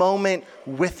that moment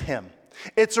with him.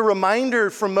 It's a reminder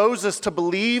for Moses to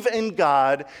believe in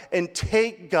God and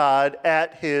take God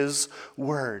at his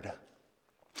word.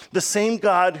 The same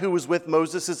God who was with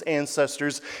Moses'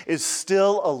 ancestors is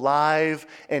still alive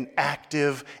and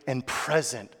active and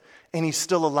present. And he's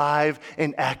still alive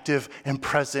and active and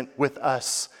present with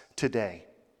us today.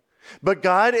 But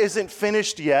God isn't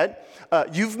finished yet.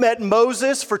 You've met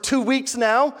Moses for 2 weeks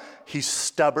now. He's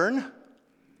stubborn.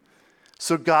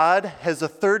 So God has a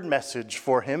third message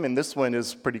for him, and this one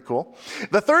is pretty cool.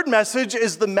 The third message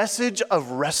is the message of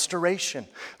restoration.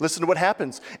 Listen to what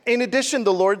happens. In addition,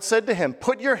 the Lord said to him,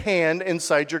 put your hand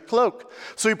inside your cloak.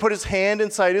 So he put his hand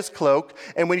inside his cloak,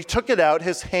 and when he took it out,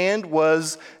 his hand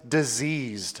was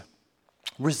diseased,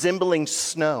 resembling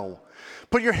snow.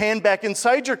 Put your hand back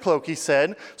inside your cloak, he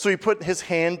said. So he put his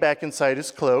hand back inside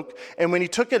his cloak, and when he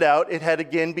took it out, it had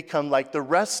again become like the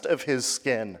rest of his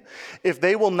skin. If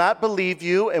they will not believe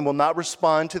you and will not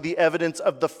respond to the evidence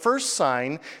of the first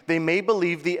sign, they may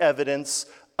believe the evidence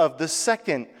of the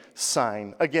second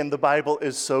sign. Again, the Bible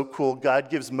is so cool. God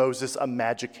gives Moses a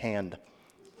magic hand.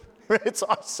 It's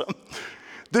awesome.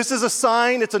 This is a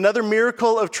sign, it's another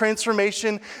miracle of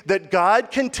transformation that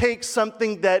God can take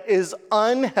something that is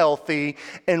unhealthy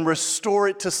and restore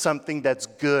it to something that's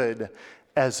good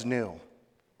as new.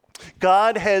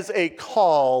 God has a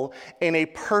call and a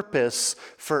purpose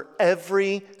for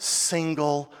every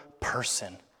single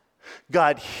person.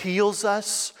 God heals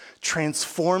us,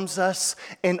 transforms us,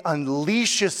 and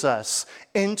unleashes us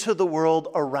into the world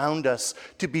around us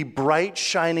to be bright,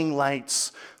 shining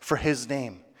lights for his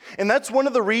name. And that's one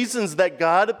of the reasons that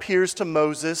God appears to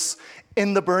Moses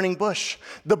in the burning bush.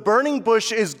 The burning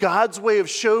bush is God's way of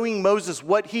showing Moses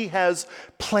what he has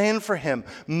planned for him.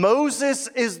 Moses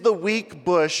is the weak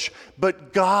bush,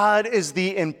 but God is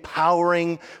the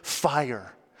empowering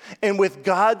fire. And with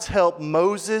God's help,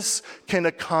 Moses can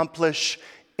accomplish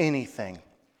anything.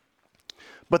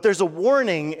 But there's a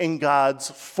warning in God's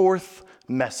fourth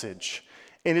message,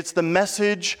 and it's the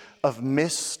message of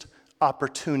missed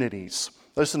opportunities.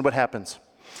 Listen to what happens.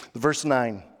 Verse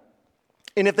 9.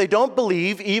 And if they don't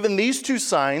believe even these two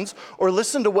signs or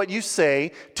listen to what you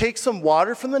say, take some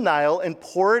water from the Nile and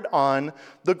pour it on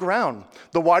the ground.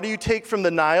 The water you take from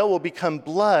the Nile will become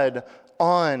blood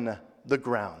on the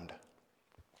ground.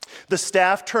 The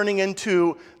staff turning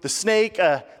into the snake,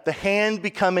 the hand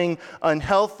becoming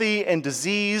unhealthy and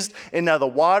diseased, and now the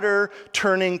water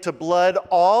turning to blood,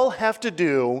 all have to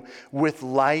do with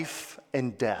life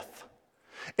and death.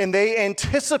 And they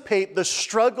anticipate the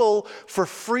struggle for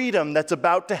freedom that's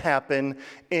about to happen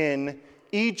in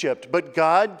Egypt. But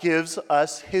God gives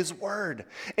us his word,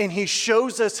 and he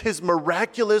shows us his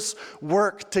miraculous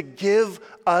work to give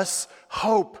us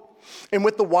hope. And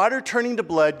with the water turning to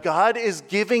blood, God is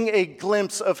giving a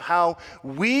glimpse of how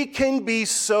we can be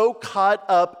so caught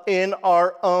up in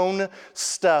our own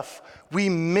stuff, we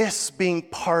miss being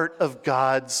part of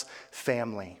God's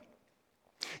family.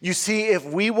 You see, if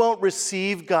we won't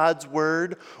receive God's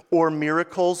word or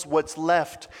miracles, what's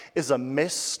left is a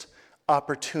missed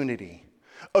opportunity.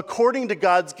 According to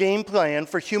God's game plan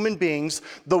for human beings,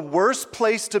 the worst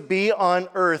place to be on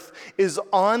earth is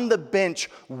on the bench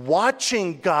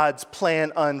watching God's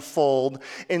plan unfold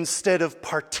instead of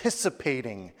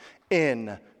participating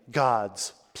in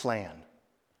God's plan.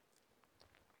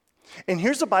 And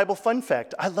here's a Bible fun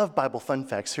fact. I love Bible fun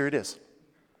facts. Here it is.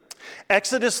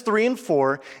 Exodus 3 and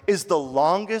 4 is the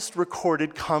longest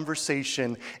recorded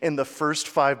conversation in the first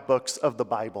 5 books of the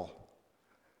Bible.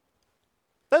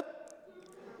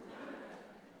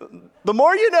 The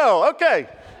more you know, okay.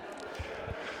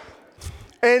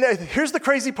 And here's the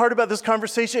crazy part about this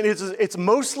conversation is it's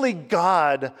mostly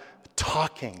God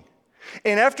talking.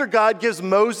 And after God gives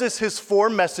Moses his 4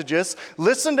 messages,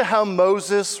 listen to how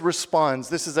Moses responds.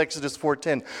 This is Exodus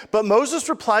 4:10. But Moses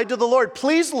replied to the Lord,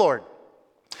 "Please, Lord,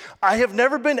 I have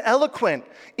never been eloquent,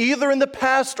 either in the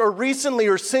past or recently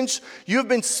or since you have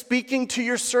been speaking to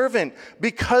your servant,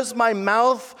 because my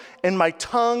mouth and my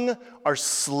tongue are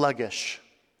sluggish."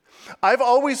 I've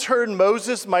always heard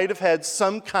Moses might have had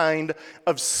some kind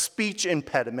of speech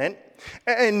impediment,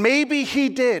 and maybe he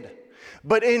did.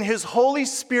 But in his Holy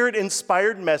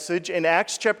Spirit-inspired message in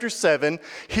Acts chapter 7,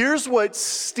 here's what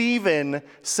Stephen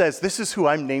says. This is who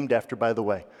I'm named after, by the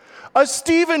way. A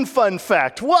Stephen fun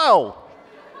fact. Wow!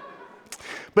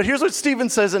 But here's what Stephen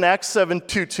says in Acts 7,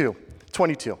 22.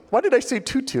 Why did I say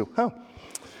 22? Oh.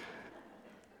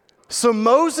 So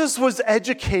Moses was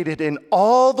educated in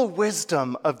all the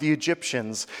wisdom of the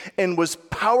Egyptians and was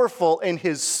powerful in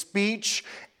his speech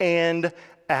and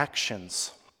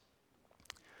actions.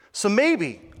 So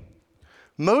maybe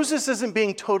Moses isn't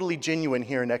being totally genuine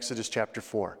here in Exodus chapter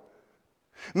 4.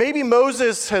 Maybe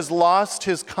Moses has lost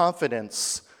his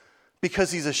confidence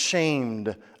because he's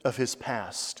ashamed of his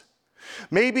past.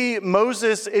 Maybe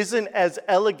Moses isn't as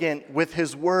elegant with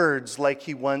his words like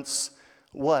he once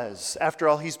was. After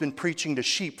all, he's been preaching to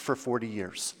sheep for 40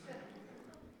 years.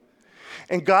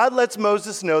 And God lets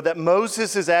Moses know that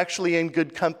Moses is actually in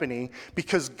good company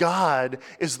because God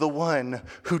is the one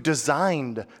who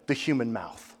designed the human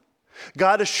mouth.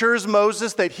 God assures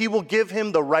Moses that he will give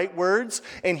him the right words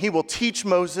and he will teach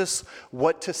Moses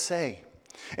what to say.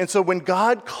 And so when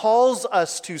God calls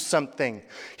us to something,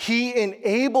 he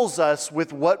enables us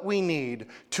with what we need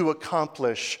to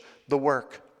accomplish the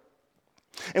work.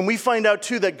 And we find out,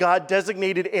 too, that God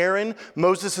designated Aaron,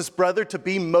 Moses' brother, to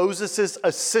be Moses'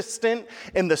 assistant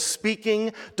in the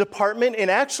speaking department.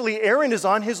 And actually, Aaron is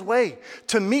on his way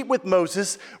to meet with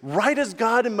Moses right as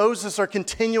God and Moses are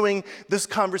continuing this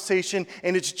conversation.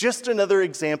 And it's just another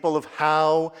example of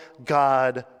how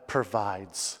God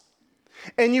provides.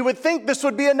 And you would think this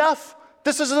would be enough.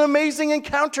 This is an amazing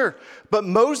encounter. But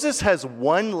Moses has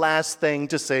one last thing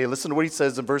to say. Listen to what he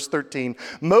says in verse 13.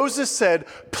 Moses said,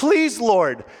 "Please,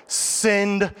 Lord,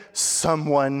 send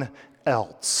someone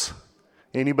else."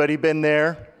 Anybody been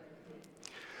there?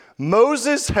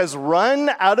 Moses has run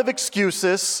out of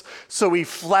excuses, so he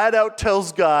flat out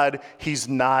tells God he's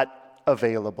not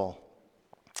available.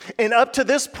 And up to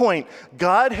this point,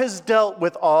 God has dealt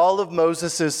with all of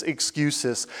Moses'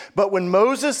 excuses. But when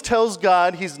Moses tells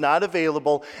God he's not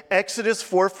available, Exodus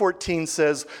 4:14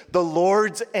 says, the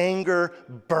Lord's anger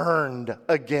burned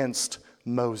against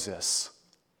Moses.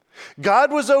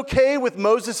 God was okay with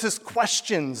Moses'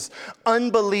 questions,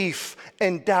 unbelief,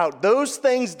 and doubt. Those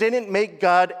things didn't make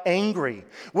God angry.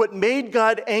 What made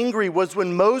God angry was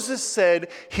when Moses said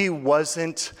he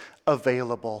wasn't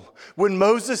available. When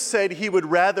Moses said he would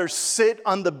rather sit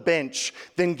on the bench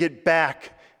than get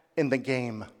back in the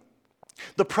game.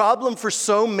 The problem for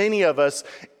so many of us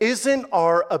isn't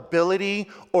our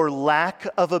ability or lack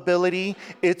of ability,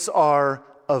 it's our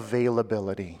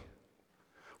availability.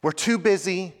 We're too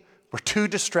busy, we're too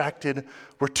distracted,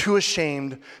 we're too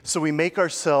ashamed, so we make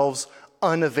ourselves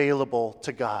unavailable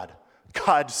to God.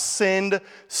 God, send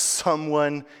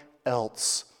someone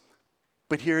else.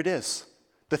 But here it is.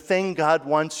 The thing God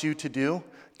wants you to do,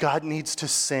 God needs to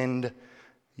send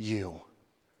you.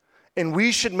 And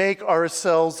we should make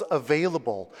ourselves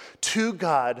available to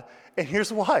God. And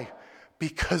here's why.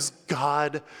 Because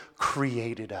God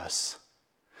created us.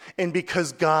 And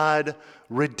because God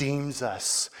redeems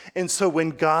us. And so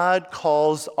when God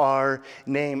calls our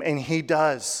name, and he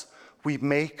does, we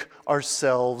make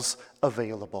ourselves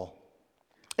available.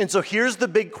 And so here's the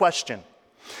big question.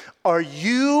 Are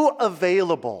you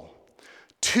available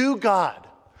to God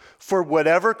for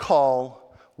whatever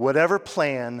call, whatever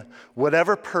plan,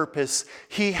 whatever purpose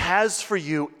he has for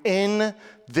you in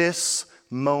this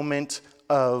moment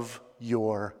of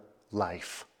your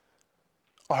life?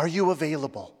 Are you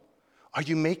available? Are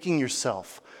you making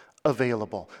yourself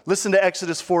available? Listen to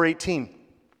Exodus 4:18.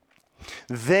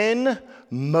 Then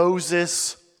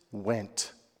Moses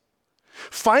went.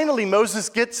 Finally, Moses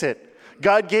gets it.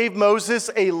 God gave Moses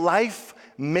a life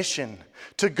mission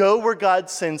to go where God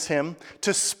sends him,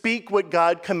 to speak what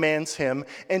God commands him,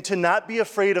 and to not be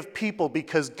afraid of people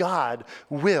because God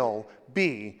will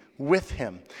be with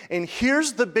him. And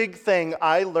here's the big thing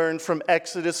I learned from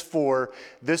Exodus 4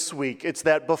 this week. It's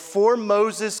that before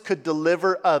Moses could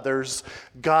deliver others,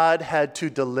 God had to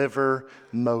deliver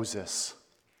Moses.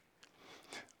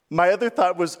 My other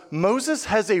thought was, Moses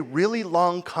has a really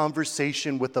long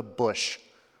conversation with a bush.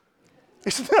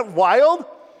 Isn't that wild?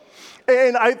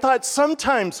 And I thought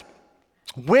sometimes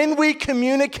when we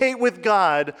communicate with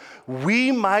God,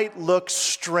 we might look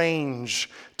strange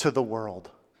to the world.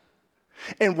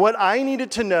 And what I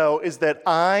needed to know is that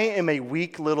I am a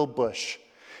weak little bush,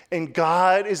 and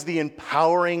God is the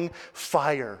empowering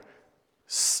fire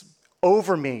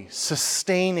over me,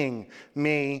 sustaining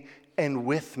me, and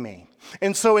with me.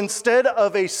 And so instead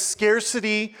of a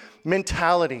scarcity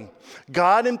mentality,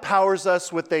 God empowers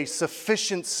us with a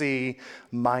sufficiency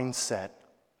mindset.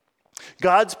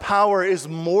 God's power is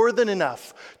more than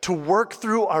enough to work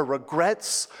through our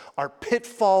regrets, our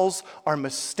pitfalls, our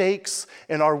mistakes,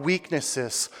 and our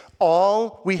weaknesses.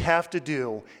 All we have to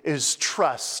do is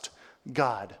trust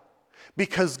God,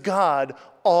 because God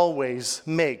always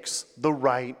makes the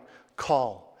right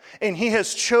call. And he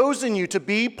has chosen you to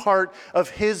be part of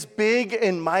his big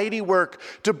and mighty work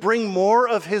to bring more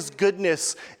of his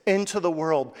goodness into the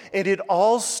world. And it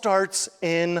all starts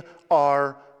in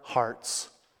our hearts.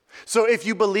 So if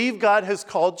you believe God has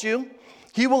called you,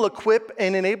 he will equip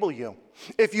and enable you.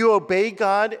 If you obey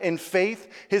God in faith,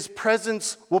 his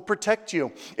presence will protect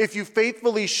you. If you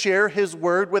faithfully share his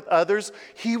word with others,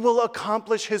 he will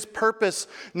accomplish his purpose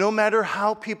no matter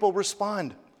how people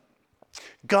respond.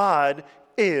 God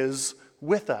is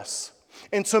with us.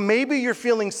 And so maybe you're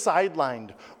feeling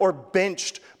sidelined or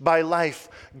benched by life.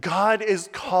 God is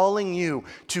calling you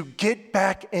to get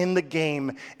back in the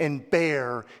game and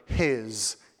bear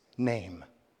his name.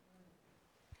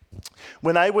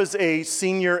 When I was a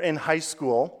senior in high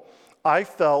school, I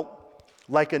felt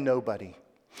like a nobody.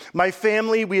 My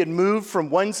family, we had moved from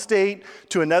one state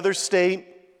to another state,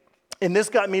 and this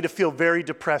got me to feel very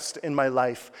depressed in my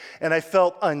life. And I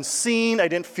felt unseen, I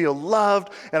didn't feel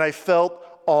loved, and I felt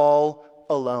all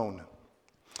alone.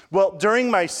 Well,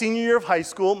 during my senior year of high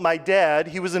school, my dad,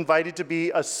 he was invited to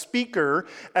be a speaker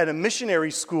at a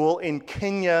missionary school in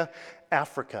Kenya,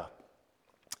 Africa.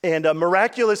 And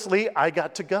miraculously, I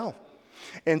got to go.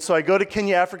 And so I go to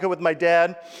Kenya, Africa with my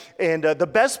dad. And the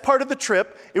best part of the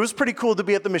trip, it was pretty cool to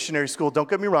be at the missionary school, don't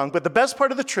get me wrong. But the best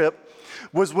part of the trip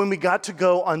was when we got to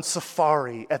go on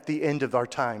safari at the end of our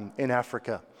time in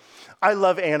Africa. I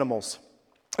love animals.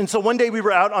 And so one day we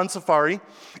were out on safari,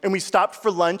 and we stopped for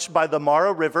lunch by the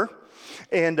Mara River.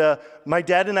 And my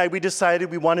dad and I, we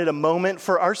decided we wanted a moment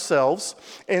for ourselves.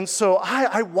 And so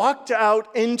I walked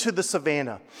out into the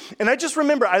savannah. And I just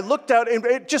remember I looked out, and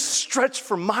it just stretched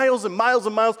for miles and miles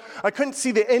and miles. I couldn't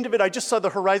see the end of it. I just saw the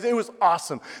horizon. It was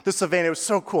awesome, the savannah. It was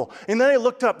so cool. And then I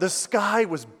looked up. The sky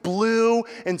was blue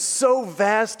and so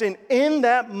vast. And in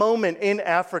that moment in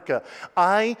Africa,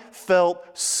 I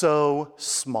felt so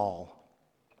small.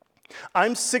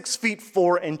 I'm 6 feet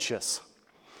 4 inches.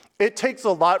 It takes a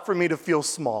lot for me to feel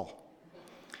small.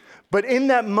 But in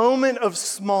that moment of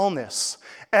smallness,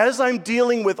 as I'm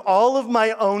dealing with all of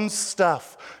my own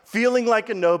stuff, feeling like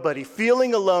a nobody,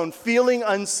 feeling alone, feeling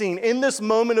unseen, in this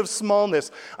moment of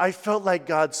smallness, I felt like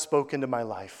God spoke into my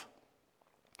life.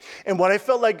 And what I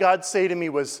felt like God say to me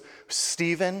was,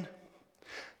 Stephen,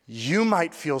 you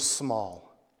might feel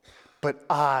small, but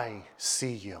I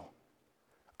see you.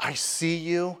 I see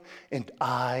you and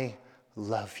I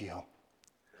love you.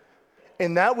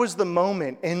 And that was the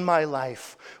moment in my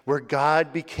life where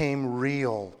God became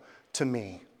real to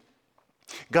me.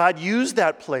 God used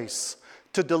that place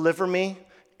to deliver me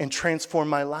and transform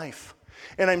my life.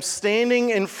 And I'm standing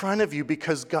in front of you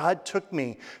because God took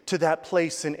me to that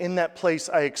place. And in that place,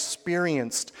 I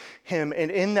experienced him. And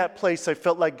in that place, I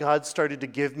felt like God started to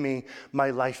give me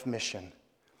my life mission.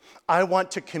 I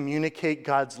want to communicate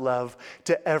God's love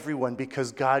to everyone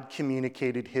because God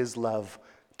communicated his love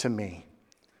to me.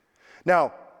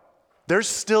 Now, there's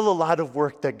still a lot of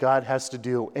work that God has to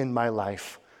do in my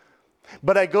life.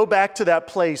 But I go back to that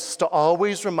place to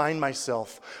always remind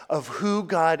myself of who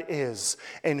God is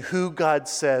and who God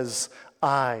says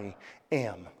I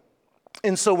am.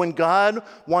 And so when God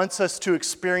wants us to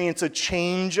experience a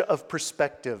change of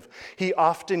perspective, he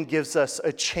often gives us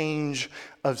a change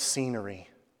of scenery.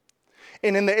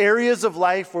 And in the areas of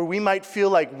life where we might feel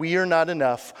like we are not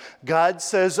enough, God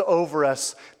says over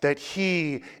us that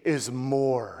he is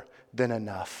more than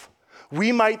enough.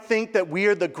 We might think that we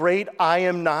are the great I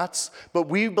am nots, but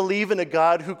we believe in a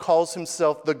God who calls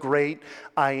himself the great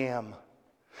I am.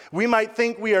 We might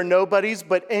think we are nobodies,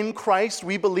 but in Christ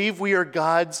we believe we are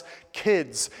God's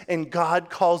kids, and God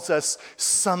calls us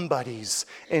somebodies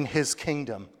in his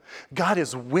kingdom. God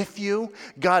is with you,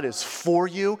 God is for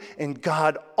you, and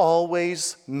God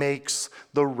always makes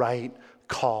the right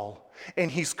call.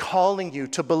 And he's calling you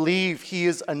to believe he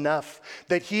is enough,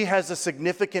 that he has a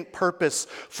significant purpose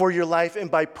for your life.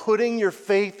 And by putting your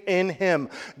faith in him,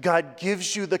 God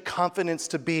gives you the confidence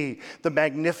to be the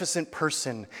magnificent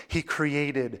person he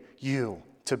created you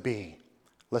to be.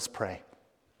 Let's pray.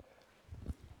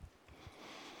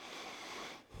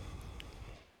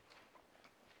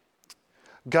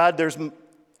 God, there's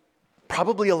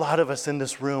probably a lot of us in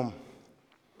this room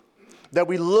that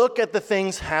we look at the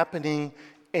things happening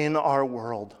in our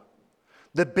world,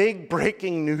 the big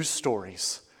breaking news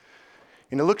stories,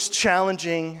 and it looks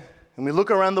challenging, and we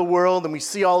look around the world and we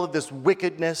see all of this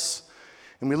wickedness,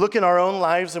 and we look in our own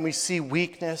lives and we see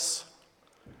weakness,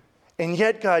 And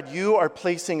yet, God, you are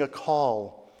placing a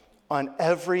call on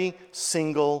every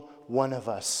single one of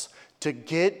us to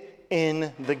get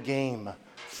in the game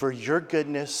for your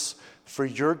goodness, for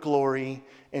your glory,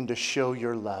 and to show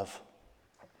your love.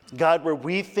 God, where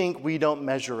we think we don't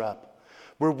measure up,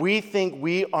 where we think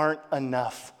we aren't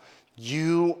enough,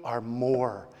 you are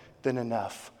more than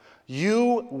enough.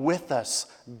 You with us,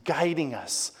 guiding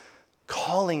us,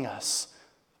 calling us,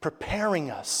 preparing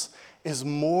us is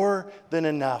more than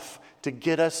enough to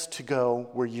get us to go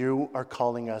where you are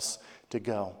calling us to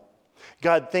go.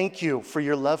 God, thank you for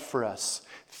your love for us.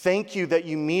 Thank you that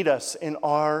you meet us in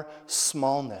our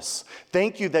smallness.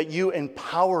 Thank you that you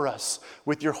empower us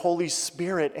with your Holy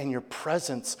Spirit and your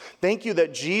presence. Thank you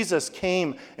that Jesus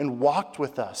came and walked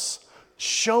with us,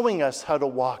 showing us how to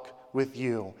walk with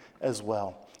you as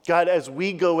well. God, as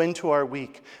we go into our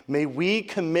week, may we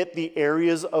commit the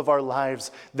areas of our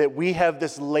lives that we have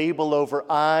this label over,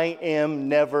 I am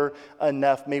never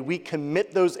enough. May we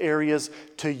commit those areas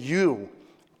to you,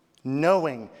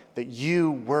 knowing that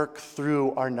you work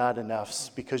through our not enoughs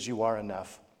because you are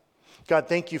enough. God,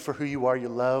 thank you for who you are,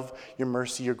 your love, your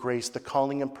mercy, your grace, the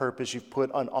calling and purpose you've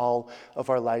put on all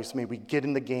of our lives. May we get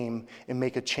in the game and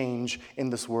make a change in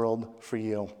this world for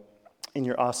you. In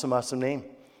your awesome, awesome name,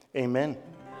 amen.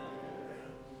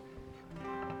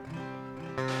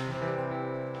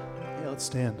 Yeah, let's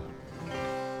stand.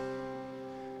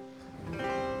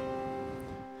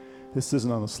 This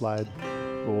isn't on the slide,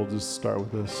 but we'll just start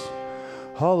with this.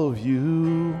 All of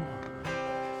you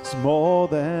is more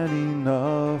than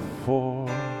enough for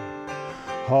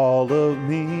all of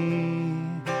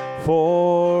me,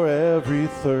 for every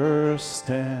thirst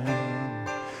and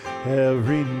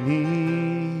every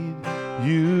need.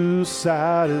 You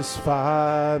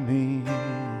satisfy me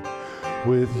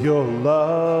with your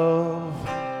love,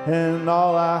 and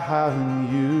all I have in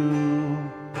you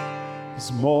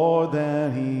is more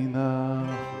than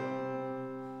enough.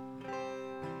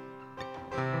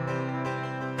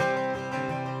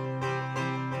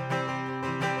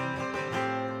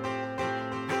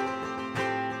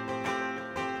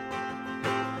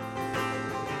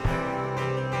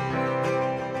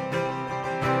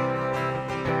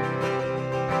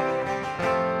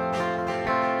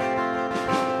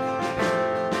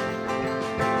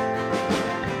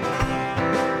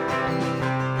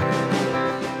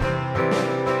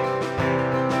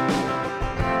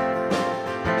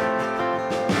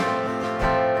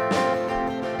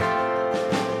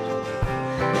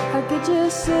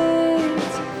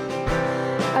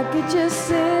 I could just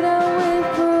sit and wait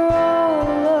for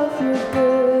all of your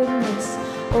goodness,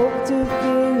 hope to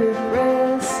feel your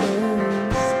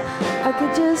presence. I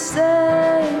could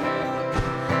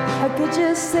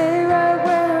just stay right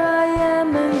where I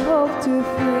am and hope to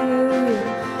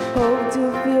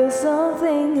feel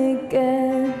something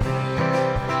again.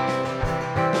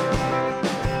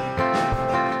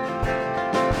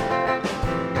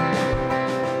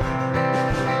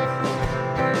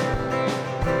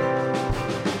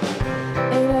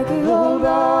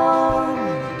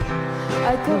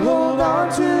 I could hold on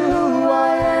to who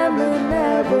I am and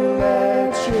never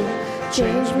let you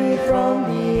change me from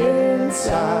the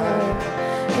inside.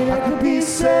 And I could be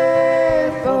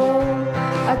safe, oh,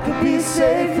 I could be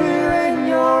safe here in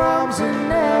your arms and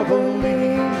never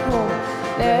leave home.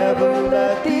 Never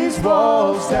let these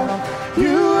walls down.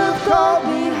 You have called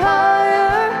me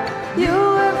higher, you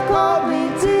have called me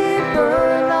deeper,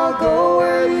 and I'll go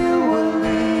where you will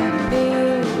lead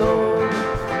me, Lord.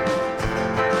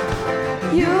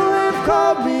 You have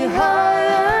called me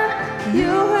higher, you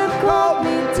have called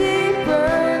me deeper,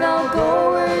 and I'll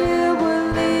go where you will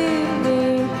lead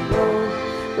me, Lord,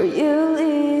 where you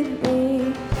lead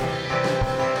me.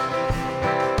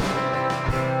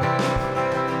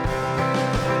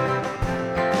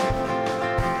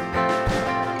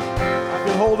 I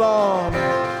can hold on.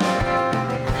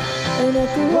 And I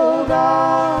can hold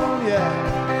on, Yeah.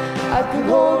 I can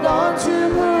hold on to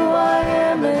who I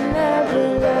am and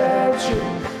never let you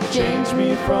change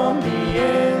me from the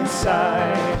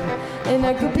inside. And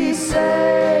I could be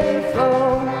safe,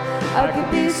 oh, I could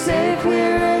be safe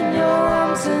here in your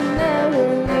arms and never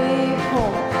leave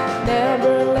home.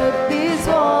 Never let these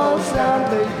walls down,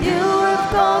 but you have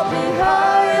called me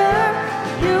higher,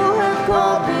 you have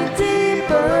called me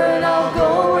deeper, and I'll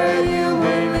go where you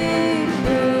will lead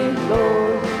me,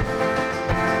 Lord.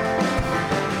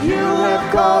 You have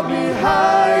called me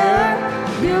higher,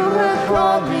 you have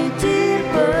called me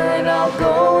deeper, and I'll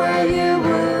go where you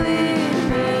will lead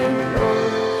me,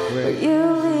 Lord, where you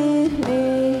lead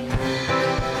me.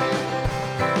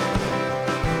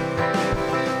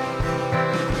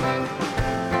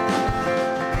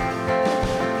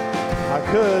 I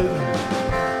could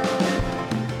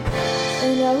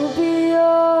I will be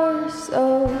yours,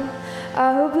 oh,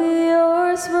 I will be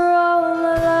yours for all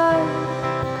my life.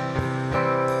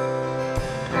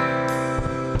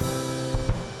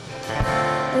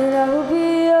 And I will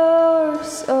be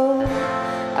yours, oh,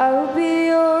 I will be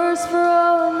yours for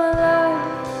all my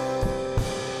life.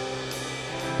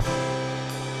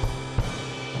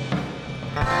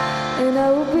 And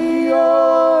I will be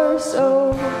yours,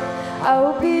 oh, I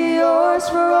will be yours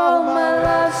for all my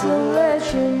life, so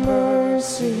let your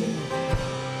mercy.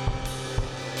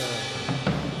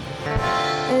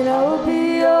 And I will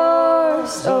be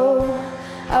yours, oh,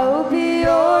 I will be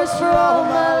yours for all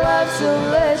my life, so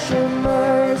let your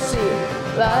mercy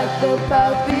like the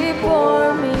path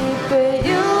before me. But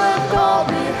you have called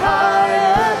me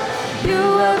higher,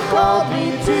 you have called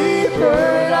me deeper,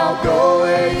 and I'll go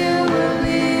where you will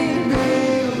lead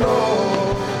me,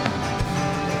 Lord.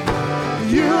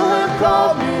 You have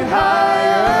called me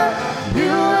higher, you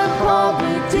have called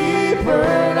me deeper,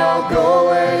 and I'll go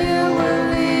where you will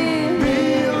lead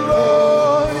me,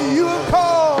 Lord. You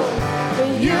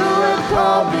have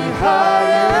called me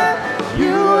higher,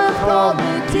 you have called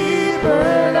me deeper,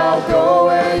 and I'll go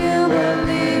where you will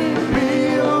lead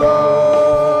me,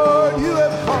 Lord. You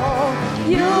have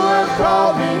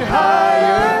called me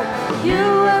higher,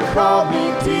 you have called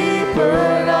me deeper,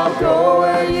 and I'll go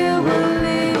where you will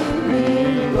lead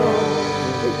me, Lord.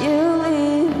 You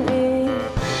lead me.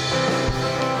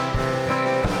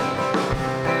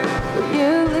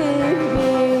 You lead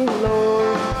me,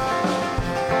 Lord.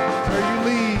 Where you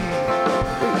lead.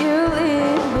 You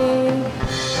lead me.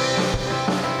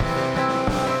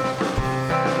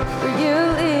 You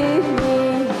lead me,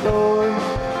 Lord.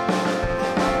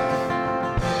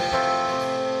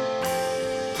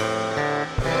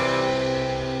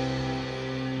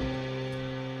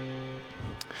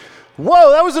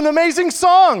 Whoa, that was an amazing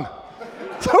song.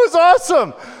 That was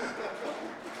awesome.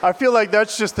 I feel like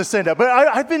that's just the send up. But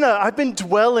I've been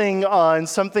dwelling on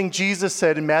something Jesus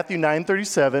said in Matthew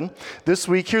 9:37 this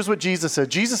week. Here's what Jesus said.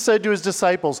 Jesus said to his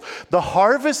disciples, "The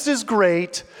harvest is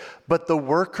great, but the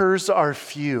workers are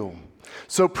few.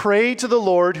 So pray to the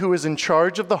Lord who is in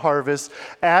charge of the harvest.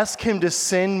 Ask him to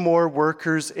send more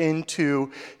workers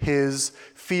into his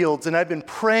fields." And I've been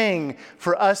praying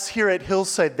for us here at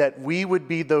Hillside that we would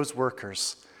be those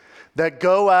workers that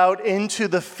go out into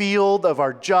the field of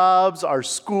our jobs, our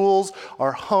schools,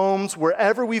 our homes,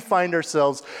 wherever we find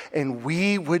ourselves, and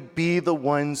we would be the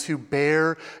ones who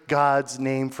bear God's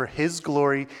name for his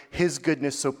glory, his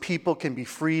goodness, so people can be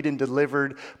freed and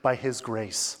delivered by his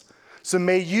grace. So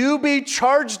may you be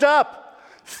charged up,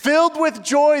 filled with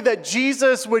joy that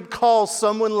Jesus would call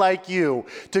someone like you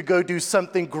to go do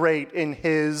something great in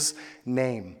his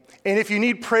name. And if you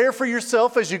need prayer for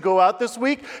yourself as you go out this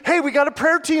week, hey, we got a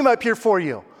prayer team up here for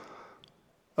you.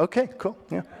 Okay, cool,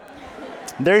 yeah.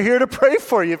 They're here to pray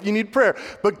for you if you need prayer.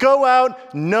 But go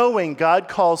out knowing God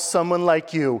calls someone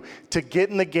like you to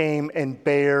get in the game and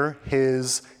bear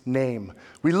his name.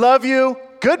 We love you.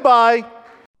 Goodbye.